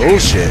 This is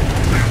bullshit.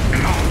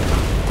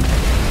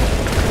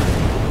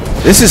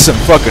 This is some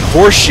fucking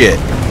horse shit.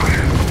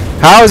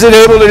 How is it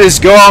able to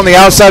just go on the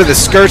outside of the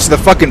skirts of the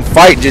fucking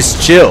fight and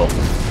just chill?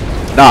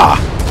 Nah.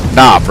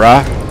 Nah,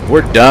 bruh.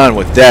 We're done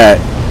with that.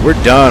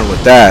 We're done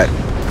with that.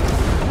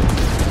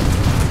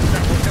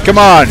 Come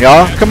on,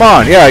 y'all. Come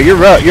on. Yeah,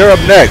 you're up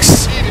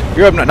next.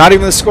 You're up. Not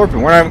even the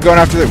Scorpion. We're not even going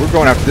after that. We're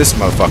going after this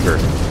motherfucker.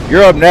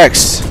 You're up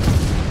next.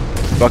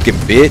 Fucking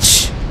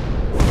bitch.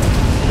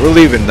 We're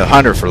leaving the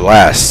Hunter for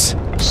last.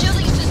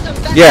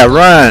 Yeah,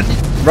 run.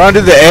 Run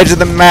to the edge of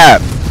the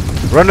map.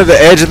 Run to the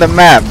edge of the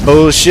map.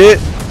 Bullshit.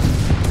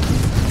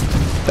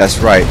 That's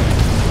right.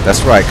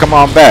 That's right. Come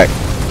on back.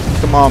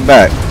 Come on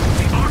back.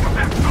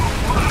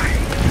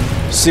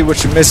 See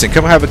what you're missing.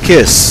 Come have a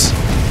kiss.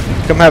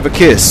 Come have a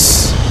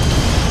kiss.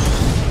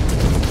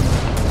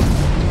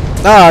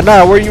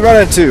 Nah, where you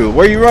running to?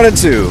 Where you running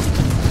to?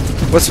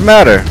 What's the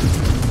matter?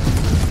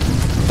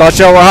 Thought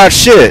y'all were hot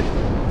shit.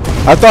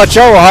 I thought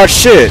y'all were hot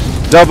shit.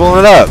 Doubling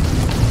it up.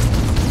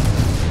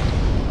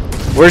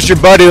 Where's your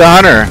buddy the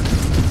Hunter?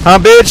 Huh,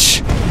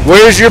 bitch?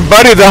 Where's your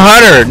buddy the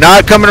Hunter?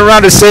 Not coming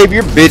around to save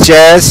your bitch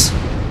ass.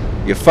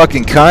 You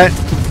fucking cunt.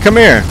 Come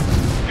here.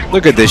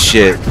 Look at this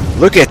shit.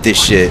 Look at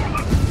this shit.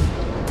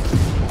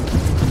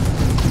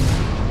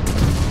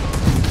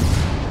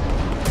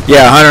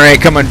 Yeah, Hunter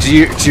ain't coming to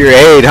your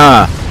aid,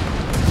 huh?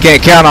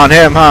 Can't count on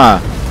him, huh?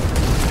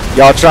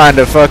 Y'all trying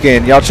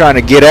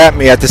to get at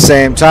me at the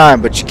same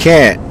time, but you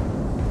can't.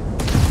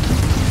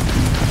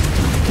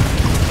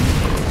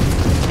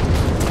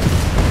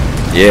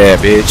 Yeah,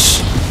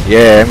 bitch.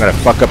 Yeah, I'm gonna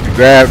fuck up your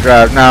grab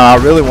drive. Now I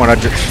really wanna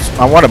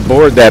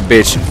board that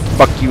bitch and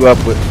fuck you up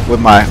with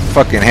my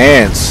fucking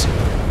hands.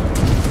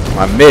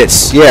 My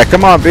mitts. Yeah,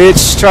 come on,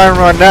 bitch. Try and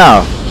run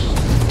now.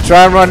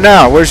 Try and run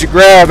now. Where's your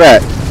grab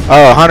at?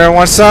 Oh, Hunter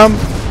wants some?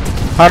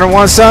 Hunter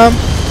wants some?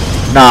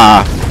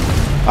 Nah.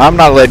 I'm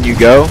not letting you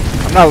go.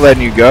 I'm not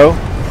letting you go.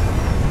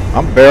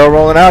 I'm barrel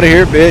rolling out of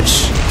here,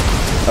 bitch.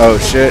 Oh,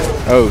 shit.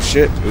 Oh,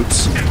 shit.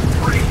 Oops.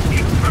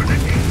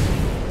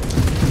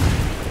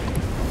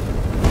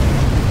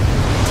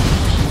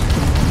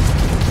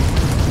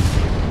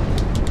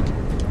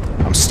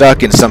 I'm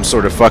stuck in some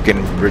sort of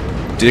fucking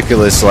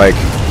ridiculous, like...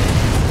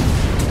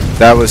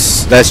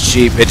 That's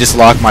cheap. It just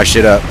locked my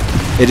shit up.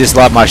 It just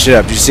locked my shit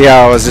up. Did you see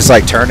how I was just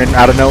like turning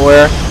out of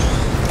nowhere?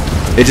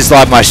 It just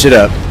locked my shit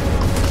up.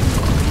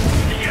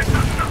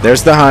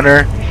 There's the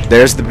Hunter.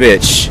 There's the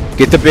bitch.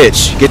 Get the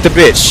bitch. Get the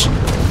bitch.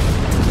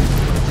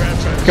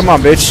 Come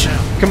on, bitch.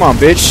 Come on,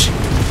 bitch.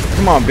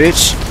 Come on,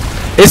 bitch.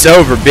 It's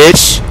over,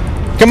 bitch.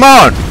 Come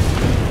on.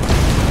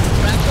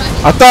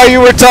 I thought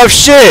you were tough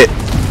shit.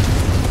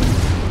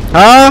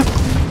 Huh?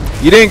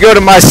 You didn't go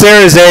to my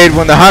Sarah's aid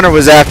when the Hunter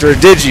was after her,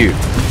 did you?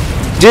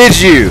 Did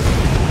you?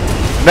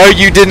 No,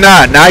 you did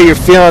not. Now you're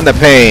feeling the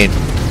pain.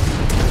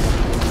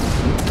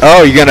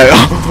 Oh, you're gonna...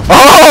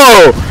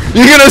 Oh!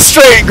 You're gonna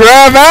straight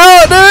grab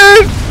out,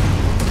 dude?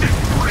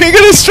 You're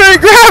gonna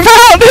straight grab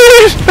out,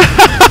 dude?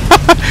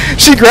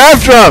 She grab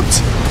jumped.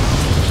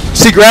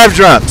 She grab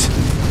jumped.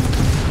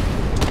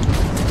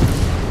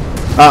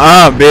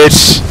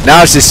 Bitch.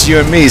 Now it's just you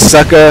and me,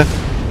 sucker.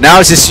 Now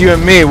it's just you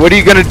and me. What are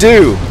you gonna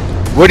do?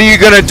 What are you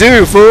gonna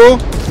do, fool?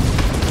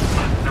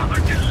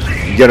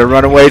 You gonna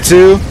run away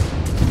too?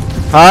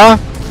 Huh?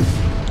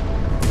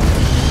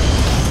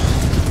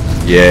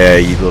 Yeah,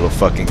 you little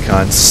fucking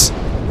cunts.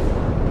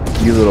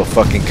 You little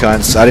fucking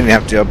cunts. I didn't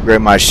have to upgrade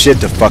my shit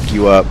to fuck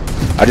you up.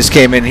 I just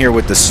came in here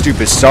with the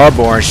stupid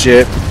Starborn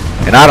shit,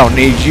 and I don't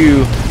need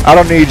you. I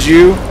don't need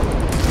you.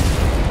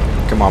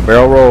 Come on,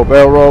 barrel roll,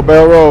 barrel roll,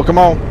 barrel roll. Come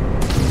on.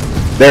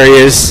 There he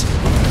is.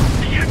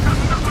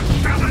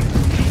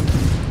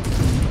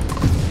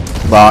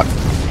 Lock.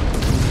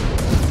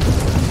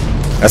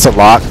 That's a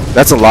lock.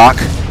 That's a lock.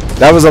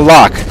 That was a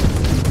lock.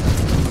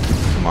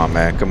 Come on,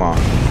 man. Come on.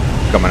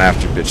 Coming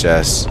after you, bitch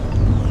ass.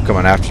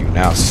 Coming after you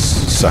now,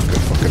 sucker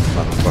fucking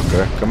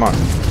motherfucker. Come on.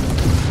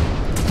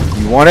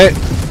 You want it?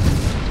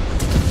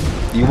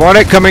 You want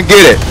it? Come and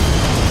get it.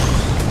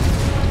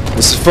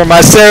 This is for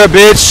my Sarah,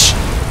 bitch.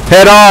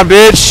 Head on,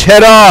 bitch.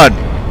 Head on.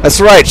 That's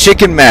right.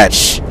 Chicken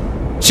match.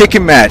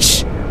 Chicken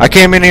match. I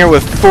came in here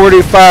with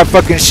 45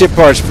 fucking shit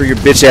parts for your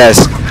bitch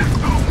ass.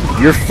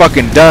 You're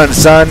fucking done,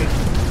 son.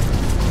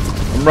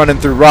 I'm running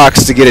through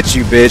rocks to get at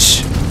you,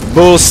 bitch.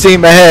 Bull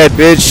steam ahead,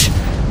 bitch.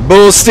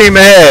 Bull steam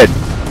ahead.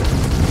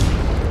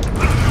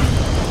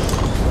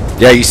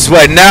 Yeah, you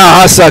sweating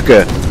now, huh,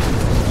 sucker?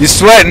 You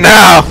sweating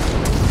now?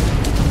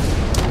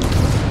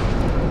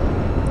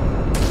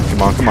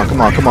 Come on, come on,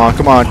 come on, come on,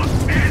 come on.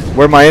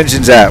 Where my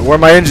engines at? Where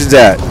my engines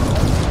at?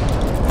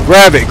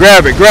 Grab it,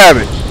 grab it, grab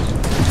it.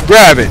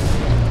 Grab it.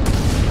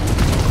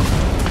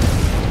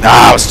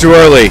 Ah, it's too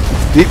early.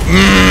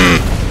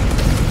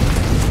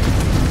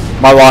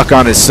 My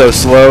lock-on is so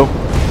slow.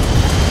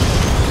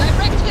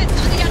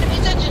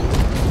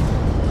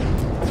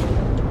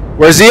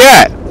 Where's he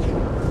at?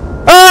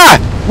 Ah!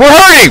 We're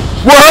hurting!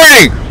 We're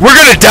hurting! We're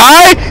gonna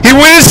die? He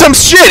went in some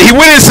shit! He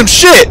went in some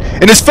shit!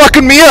 And it's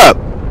fucking me up!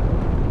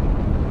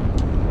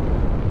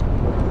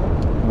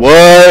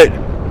 What?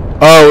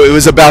 Oh, it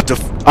was about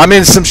to... I'm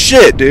in some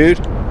shit, dude.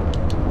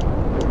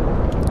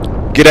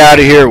 Get out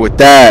of here with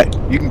that.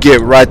 You can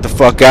get right the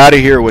fuck out of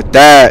here with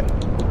that.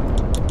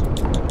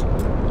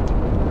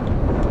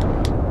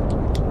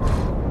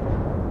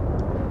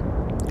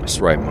 That's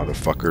right,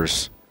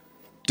 motherfuckers.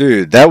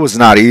 Dude, that was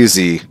not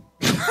easy.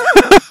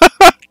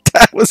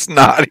 That was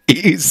not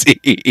easy.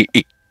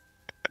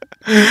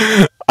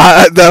 The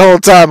whole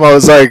time I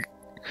was like,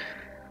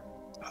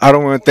 I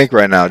don't even think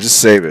right now. Just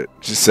save it.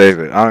 Just save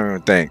it. I don't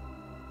even think.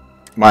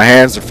 My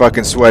hands are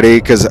fucking sweaty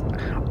because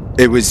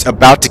it was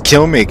about to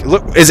kill me.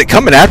 Look, is it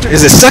coming after?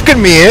 Is it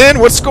sucking me in?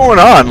 What's going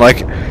on? Like,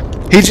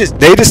 they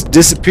just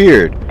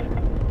disappeared.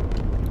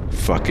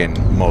 Fucking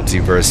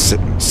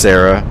multiverse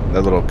Sarah,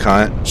 that little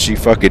cunt. She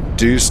fucking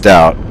deuced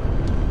out.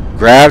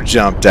 Grab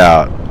jumped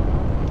out.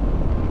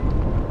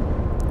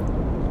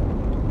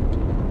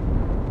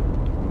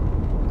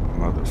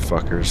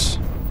 Motherfuckers.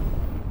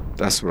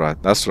 That's what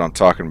I'm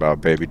talking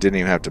about, baby. Didn't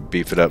even have to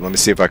beef it up. Let me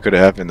see if I could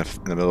have in the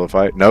middle of the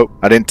fight. Nope,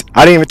 I didn't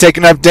even take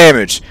enough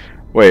damage.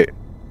 Wait.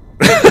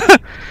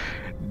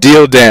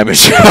 Deal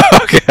damage.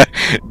 Okay.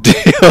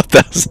 Deal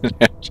 1,000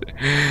 damage.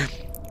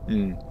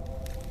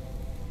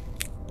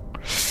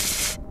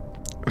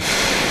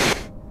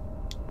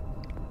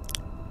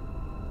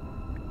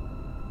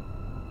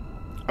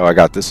 Oh, I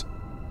got this.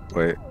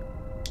 Wait.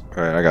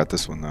 Alright, I got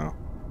this one though.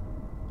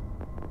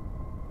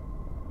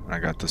 I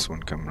got this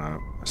one coming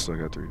up. I still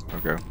got 3.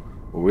 Okay.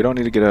 Well, we don't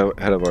need to get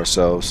ahead of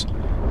ourselves.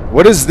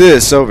 What is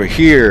this over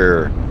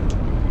here?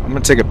 I'm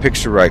gonna take a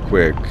picture right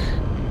quick.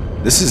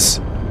 This is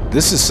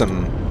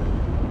some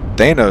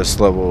Thanos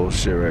level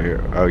shit right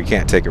here. Oh, you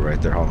can't take it right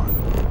there. Hold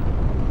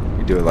on.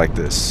 You do it like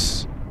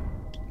this.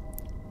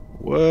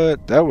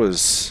 What? That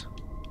was...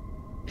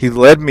 He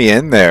led me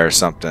in there or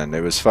something.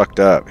 It was fucked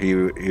up. He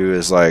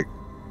was like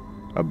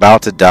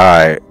about to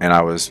die, and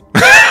I was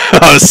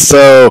I was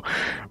so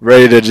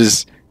ready to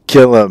just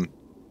kill him.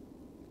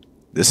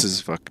 This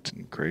is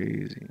fucking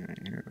crazy right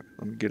here.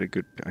 Let me get a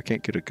good... I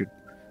can't get a good...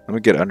 Let me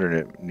get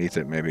underneath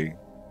it, maybe.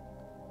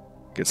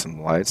 Get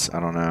some lights.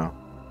 I don't know.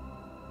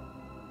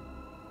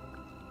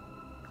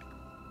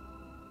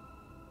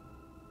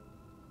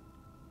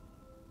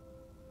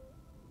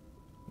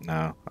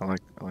 No, I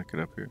like it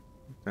up here.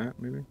 Like that,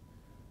 maybe.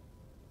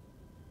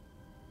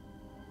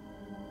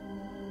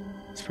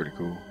 It's pretty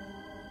cool.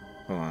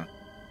 Hold on.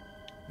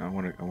 I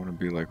want to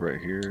be like right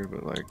here,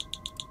 but like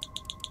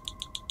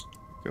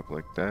up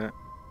like that.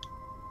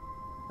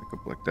 Like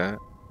up like that.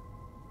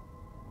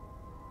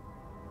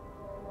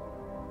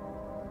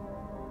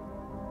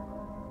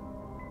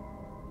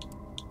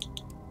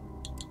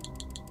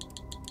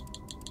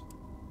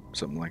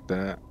 Something like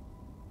that.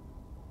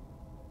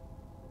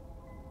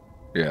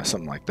 Yeah,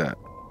 something like that.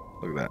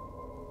 Look at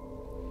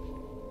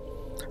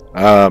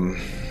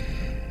that.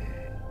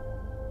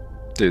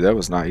 Dude, that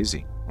was not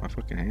easy. My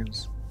fucking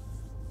hands.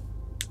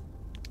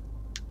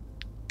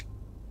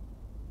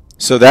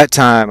 So that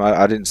time,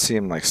 I didn't see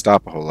him like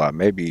stop a whole lot.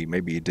 Maybe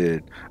he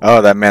did.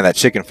 Oh, that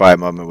chicken fight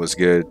moment was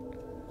good.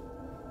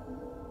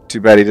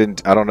 Too bad he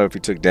didn't. I don't know if he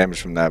took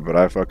damage from that, but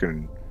I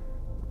fucking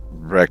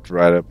wrecked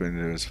right up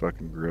into his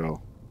fucking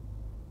grill.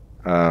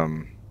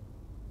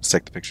 Let's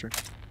take the picture.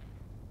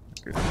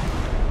 Good.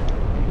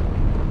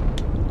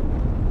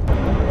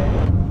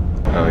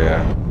 Oh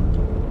yeah.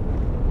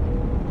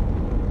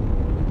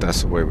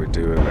 That's the way we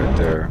do it right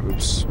there.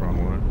 Oops, wrong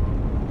one.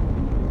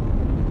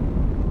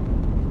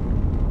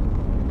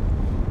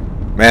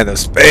 Man, the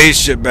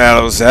spaceship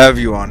battles have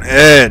you on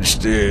edge,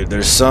 dude.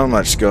 There's so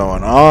much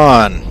going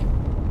on.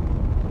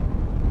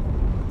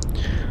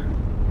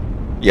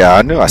 Yeah,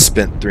 I knew I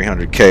spent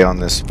 300k on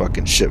this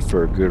fucking ship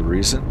for a good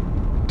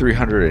reason.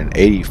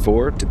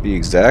 384 to be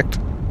exact.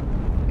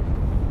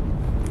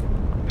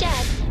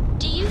 Dad,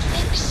 do you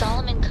think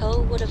Solomon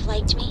Coe would have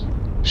liked me?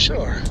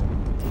 Sure.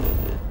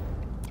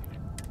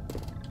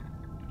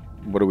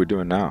 What are we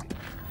doing now?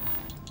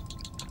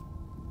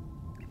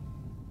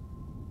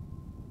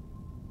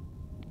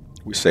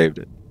 We saved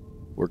it.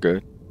 We're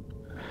good.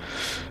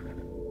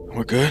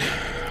 We're good.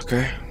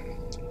 Okay.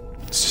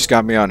 It's just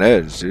got me on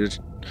edge, dude.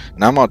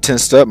 Now I'm all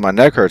tensed up. My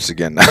neck hurts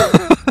again now.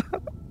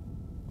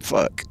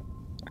 Fuck.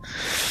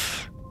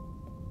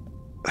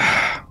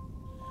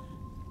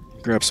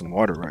 Grab some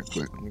water right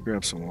quick. Let me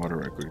grab some water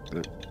right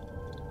quick.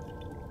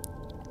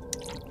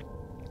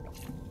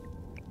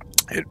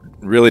 It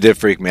really did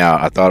freak me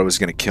out. I thought it was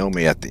going to kill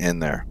me at the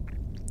end there.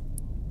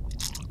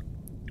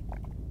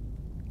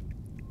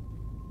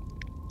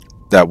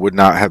 That would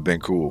not have been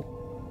cool.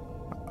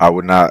 I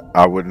would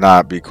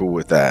not be cool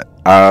with that.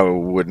 I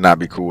would not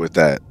be cool with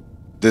that.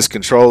 This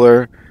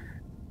controller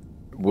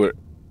would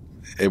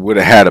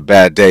have had a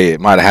bad day.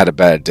 It might have had a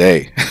bad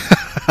day.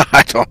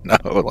 I don't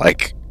know.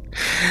 Like,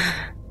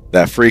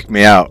 that freaked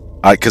me out.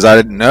 Because I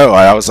didn't know.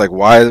 I was like,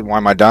 why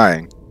am I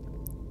dying?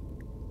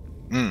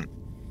 I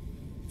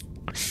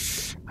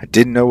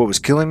didn't know what was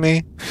killing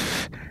me.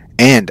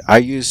 And I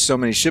used so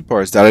many ship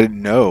parts that I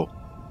didn't know.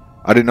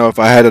 I didn't know if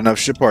I had enough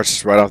ship parts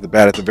just right off the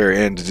bat at the very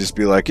end to just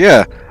be like,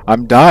 yeah,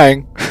 I'm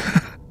dying.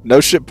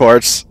 No ship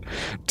parts.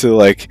 To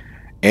like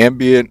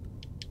ambient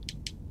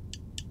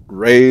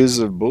rays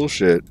of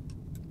bullshit.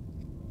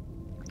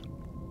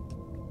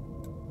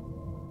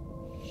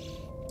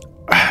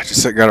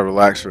 Just gotta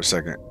relax for a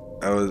second.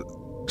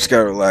 Just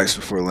gotta relax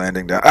before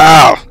landing down.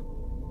 Ow!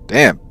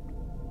 Damn.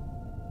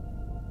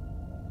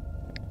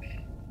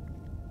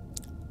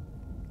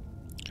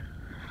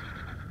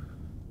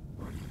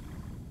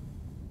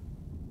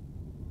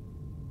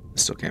 I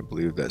still can't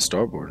believe that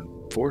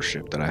Starborn 4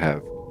 ship that I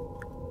have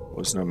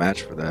was no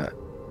match for that.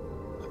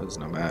 That was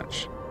no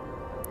match.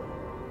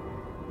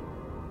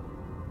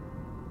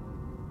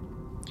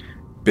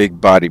 Big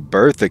body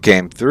Bertha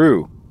came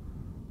through,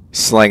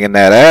 slinging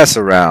that ass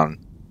around.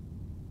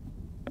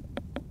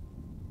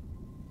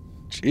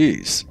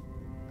 Jeez.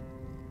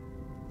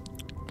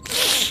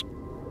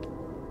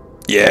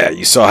 Yeah,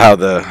 you saw how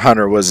the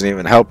hunter wasn't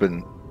even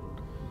helping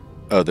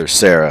other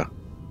Sarah.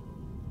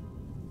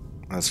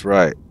 That's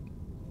right.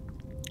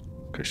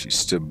 Because she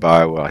stood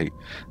by while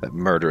that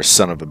murderous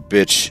son of a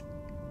bitch,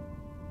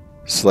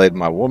 slayed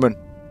my woman.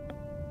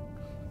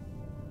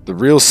 The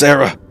real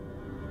Sarah.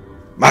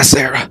 My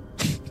Sarah.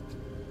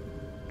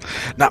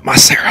 Not my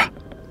Sarah.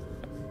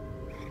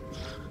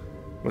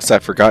 What's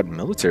that forgotten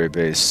military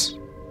base?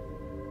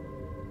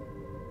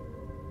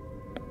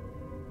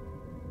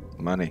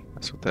 Money.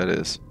 That's what that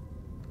is.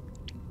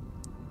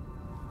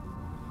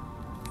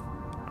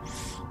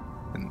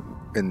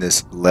 In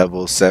this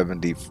level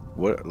 70,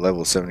 what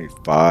level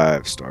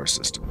 75 star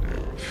system,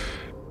 dude.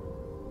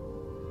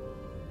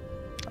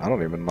 I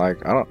don't even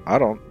like. I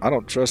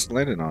don't trust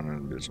landing on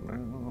it, bitch,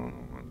 man.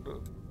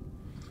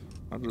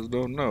 I just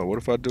don't know. What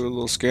if I do a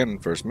little scanning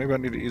first? Maybe I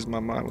need to ease my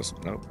mind with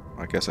some. Nope.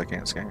 I guess I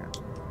can't scan.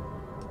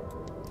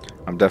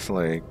 I'm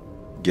definitely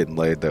getting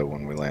laid though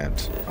when we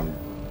land.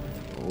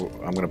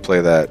 I'm gonna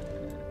play that.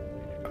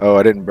 Oh,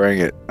 I didn't bring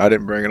it. I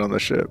didn't bring it on the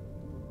ship.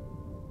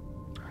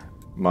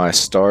 My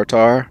Star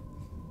Tar.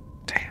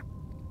 Damn.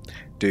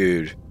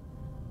 Dude.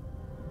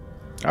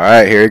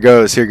 Alright, here it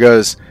goes. Here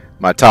goes.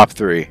 My top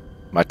 3.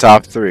 My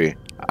top 3.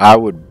 I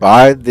would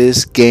buy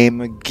this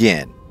game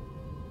again.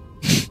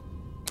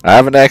 I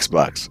have an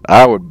Xbox.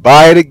 I would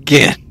buy it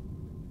again.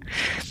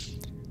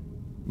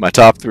 My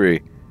top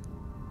 3.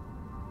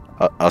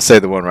 I'll say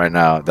the one right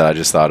now that I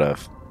just thought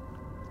of.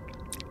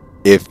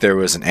 If there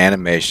was an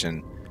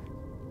animation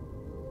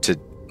to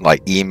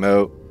like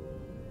emote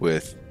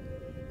with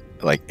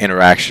like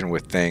interaction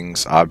with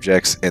things,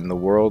 objects in the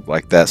world,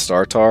 like that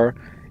Star Tar,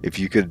 if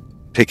you could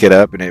pick it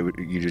up and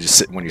you just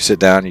sit, when you sit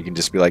down, you can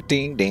just be like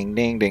ding ding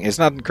ding ding. It's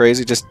nothing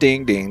crazy, just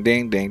ding ding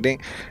ding ding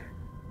ding.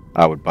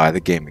 I would buy the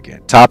game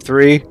again. Top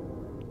 3.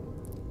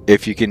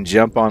 If you can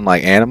jump on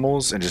like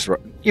animals and just,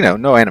 you know,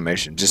 no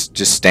animation, just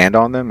stand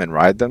on them and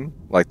ride them.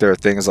 Like there are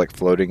things like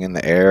floating in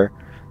the air,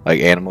 like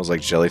animals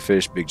like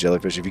jellyfish, big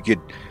jellyfish. If you get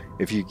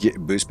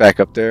boost back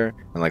up there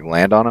and like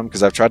land on them,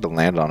 because I've tried to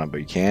land on them but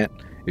you can't.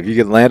 If you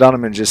could land on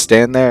them and just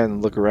stand there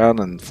and look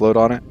around and float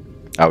on it,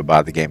 I would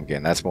buy the game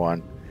again. That's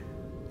one.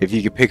 If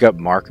you could pick up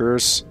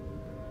markers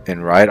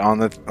and write on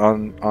the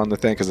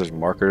thing, because there's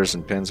markers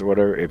and pins or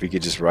whatever. If you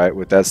could just write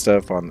with that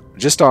stuff on,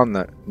 just on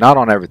the, not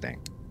on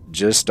everything,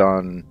 just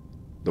on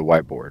the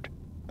whiteboard,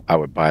 I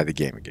would buy the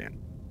game again.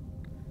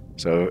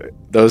 So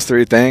those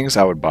 3 things,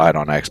 I would buy it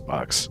on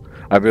Xbox.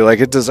 I'd be like,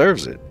 it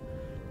deserves it.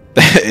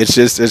 it's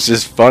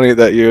just funny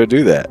that you would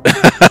do that.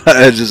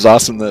 It's just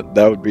awesome that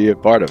would be a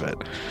part of it.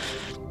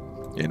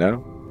 You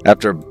know,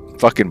 after a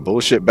fucking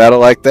bullshit battle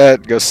like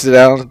that, go sit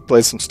down,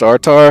 play some Star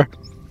Tar.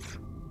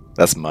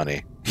 That's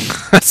money.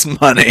 That's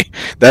money.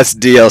 That's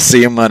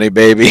DLC money,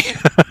 baby.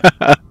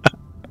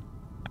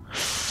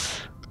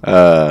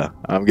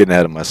 I'm getting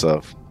ahead of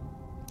myself.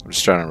 I'm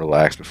just trying to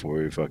relax before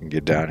we fucking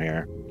get down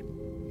here.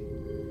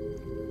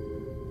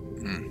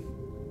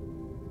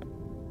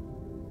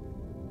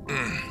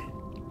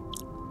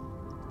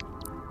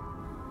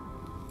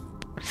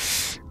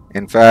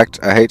 In fact,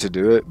 I hate to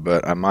do it,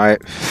 but I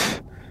might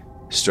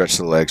stretch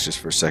the legs just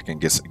for a second,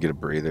 get a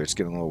breather. It's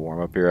getting a little warm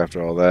up here after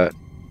all that.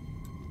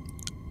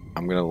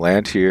 I'm gonna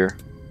land here,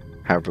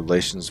 have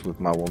relations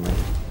with my woman,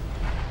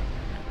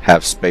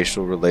 have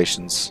spatial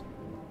relations.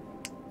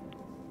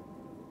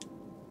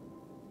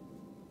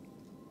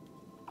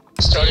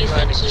 Starting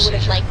landing procedure.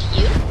 Would have liked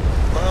you?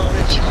 Well,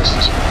 maybe close to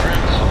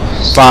grandpa.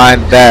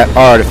 Find that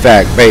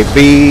artifact,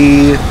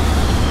 baby.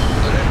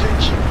 But I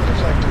think she would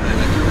have liked the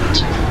landing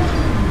too.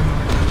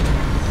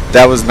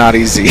 That was not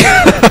easy.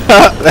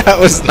 That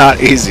was not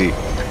easy.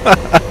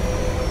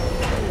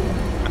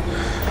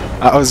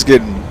 I was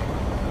getting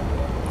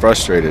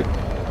frustrated.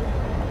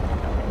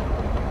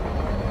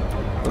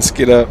 Let's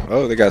get up.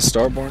 Oh, they got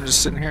Starborn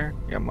just sitting here?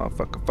 Yeah,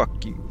 motherfucker.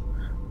 Fuck you.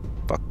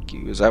 Fuck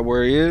you. Is that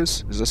where he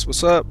is? Is this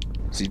what's up?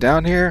 Is he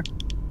down here?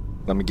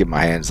 Let me get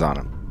my hands on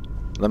him.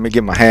 Let me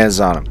get my hands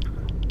on him.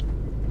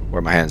 Where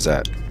are my hands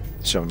at?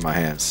 Show me my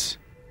hands.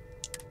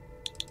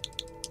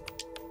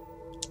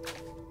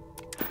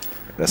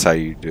 That's how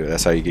you do it.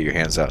 That's how you get your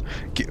hands out.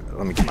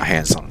 Let me get my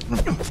hands on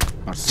him.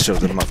 I'll show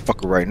the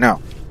motherfucker right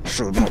now.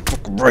 Show the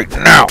motherfucker right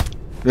now.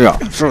 Yeah,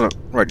 show it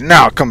right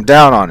now. Come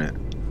down on it.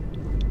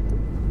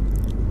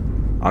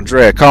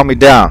 Andrea, calm me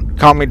down.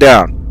 Calm me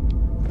down.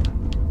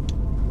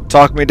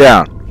 Talk me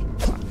down.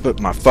 Put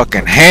my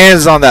fucking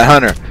hands on that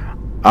hunter.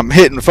 I'm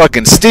hitting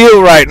fucking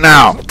steel right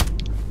now.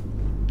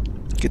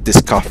 Get this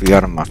coffee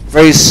out of my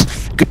face.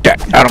 Get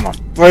that out of my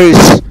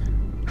face.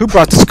 Who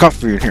brought this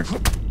coffee in here?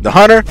 The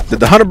hunter? Did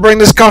the hunter bring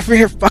this coffee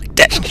here? Fuck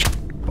that shit.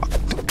 Fuck.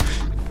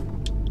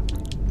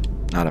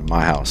 Not in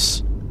my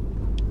house.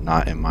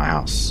 Not in my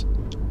house.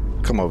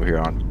 Come over here,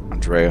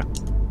 Andrea.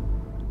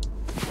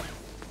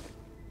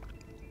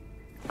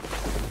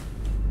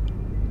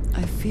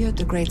 I fear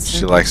the great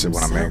She likes it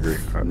when I'm angry.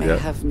 May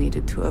have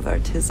needed to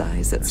avert his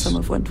eyes at some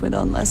of what went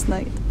on last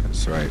night.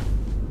 That's right.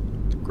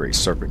 The great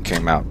serpent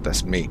came out.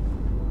 That's me.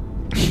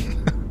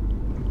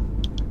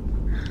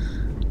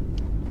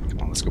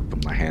 Come on, let's go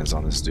put my hands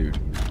on this dude.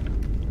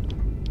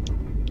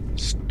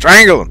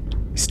 Strangle him!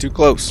 He's too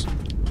close.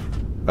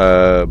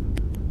 Alright.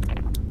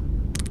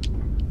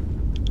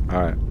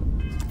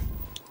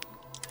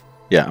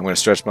 Yeah, I'm gonna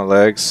stretch my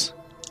legs.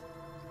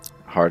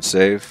 Hard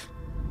save.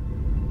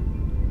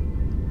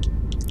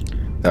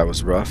 That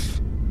was rough.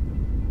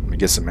 Let me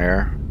get some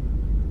air.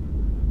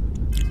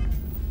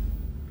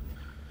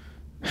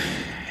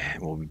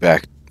 And we'll be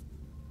back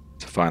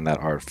to find that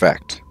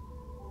artifact.